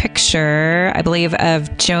a picture, I believe,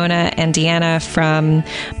 of Jonah and Deanna from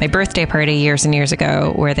my birthday party years and years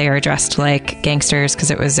ago, where they are dressed like gangsters, because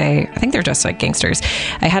it was I think they're dressed like gangsters.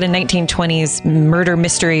 I had a 1920s murder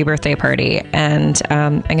mystery birthday party, and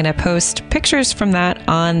I'm going to post pictures from that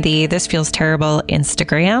on the This Feels Terrible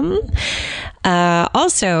Instagram.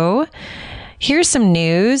 Also, here's some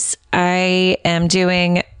news. I am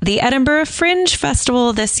doing the Edinburgh Fringe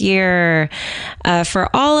Festival this year. For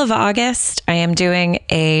all of August, I am doing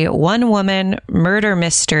a one-woman murder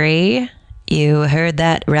mystery. You heard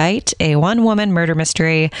that right. A one-woman murder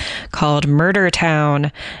mystery called Murder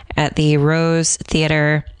Town at the Rose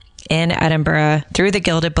Theatre in Edinburgh through the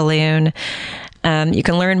Gilded Balloon. You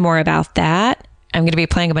can learn more about that. I'm going to be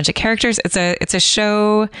playing a bunch of characters. It's a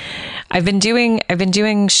show. I've been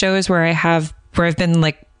doing shows where I've been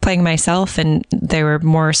playing myself, and they were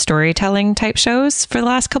more storytelling type shows for the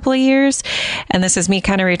last couple of years. And this is me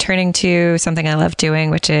kind of returning to something I love doing,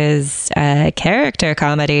 which is character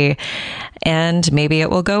comedy. And maybe it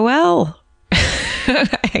will go well.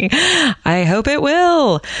 I hope it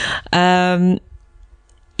will.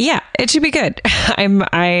 Yeah, it should be good.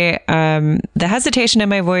 The hesitation in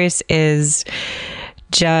my voice is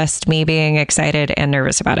just me being excited and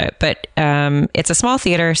nervous about it. But it's a small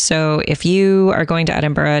theater, so if you are going to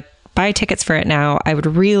Edinburgh, buy tickets for it now. I would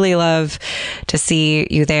really love to see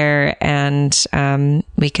you there, and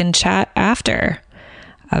we can chat after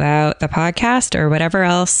about the podcast or whatever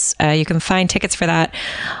else. You can find tickets for that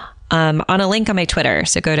on a link on my Twitter.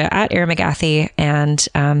 So go to @ErinMcGathy, and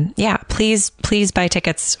please buy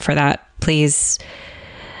tickets for that. Please.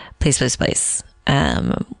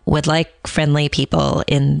 Would like friendly people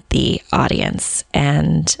in the audience.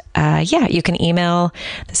 And you can email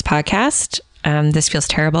this podcast,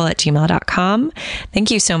 thisfeelsterrible@gmail.com.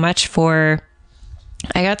 Thank you so much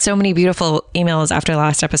I got so many beautiful emails after the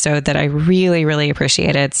last episode that I really, really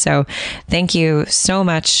appreciated. So thank you so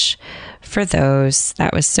much for those.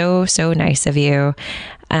 That was so, so nice of you.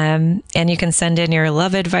 And you can send in your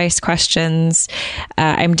love advice questions.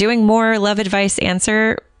 I'm doing more love advice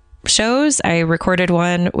answer shows. I recorded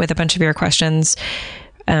one with a bunch of your questions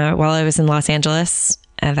while I was in Los Angeles.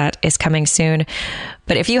 That is coming soon.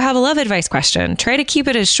 But if you have a love advice question, try to keep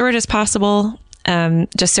it as short as possible,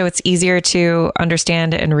 just so it's easier to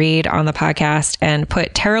understand and read on the podcast, and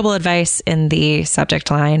put terrible advice in the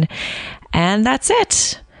subject line. And that's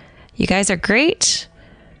it. You guys are great.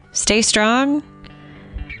 Stay strong.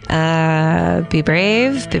 Be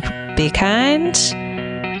brave. Be kind.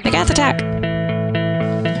 McGath Attack.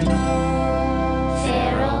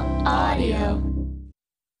 Feral Audio.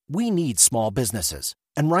 We need small businesses,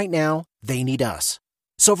 and right now, they need us.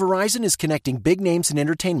 So Verizon is connecting big names in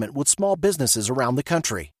entertainment with small businesses around the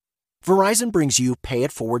country. Verizon brings you Pay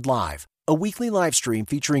It Forward Live, a weekly live stream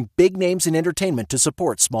featuring big names in entertainment to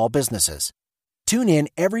support small businesses. Tune in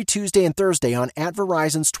every Tuesday and Thursday on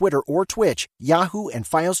 @Verizon's Twitter or Twitch, Yahoo, and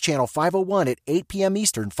Fios Channel 501 at 8 p.m.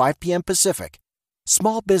 Eastern, 5 p.m. Pacific.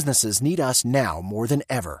 Small businesses need us now more than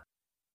ever.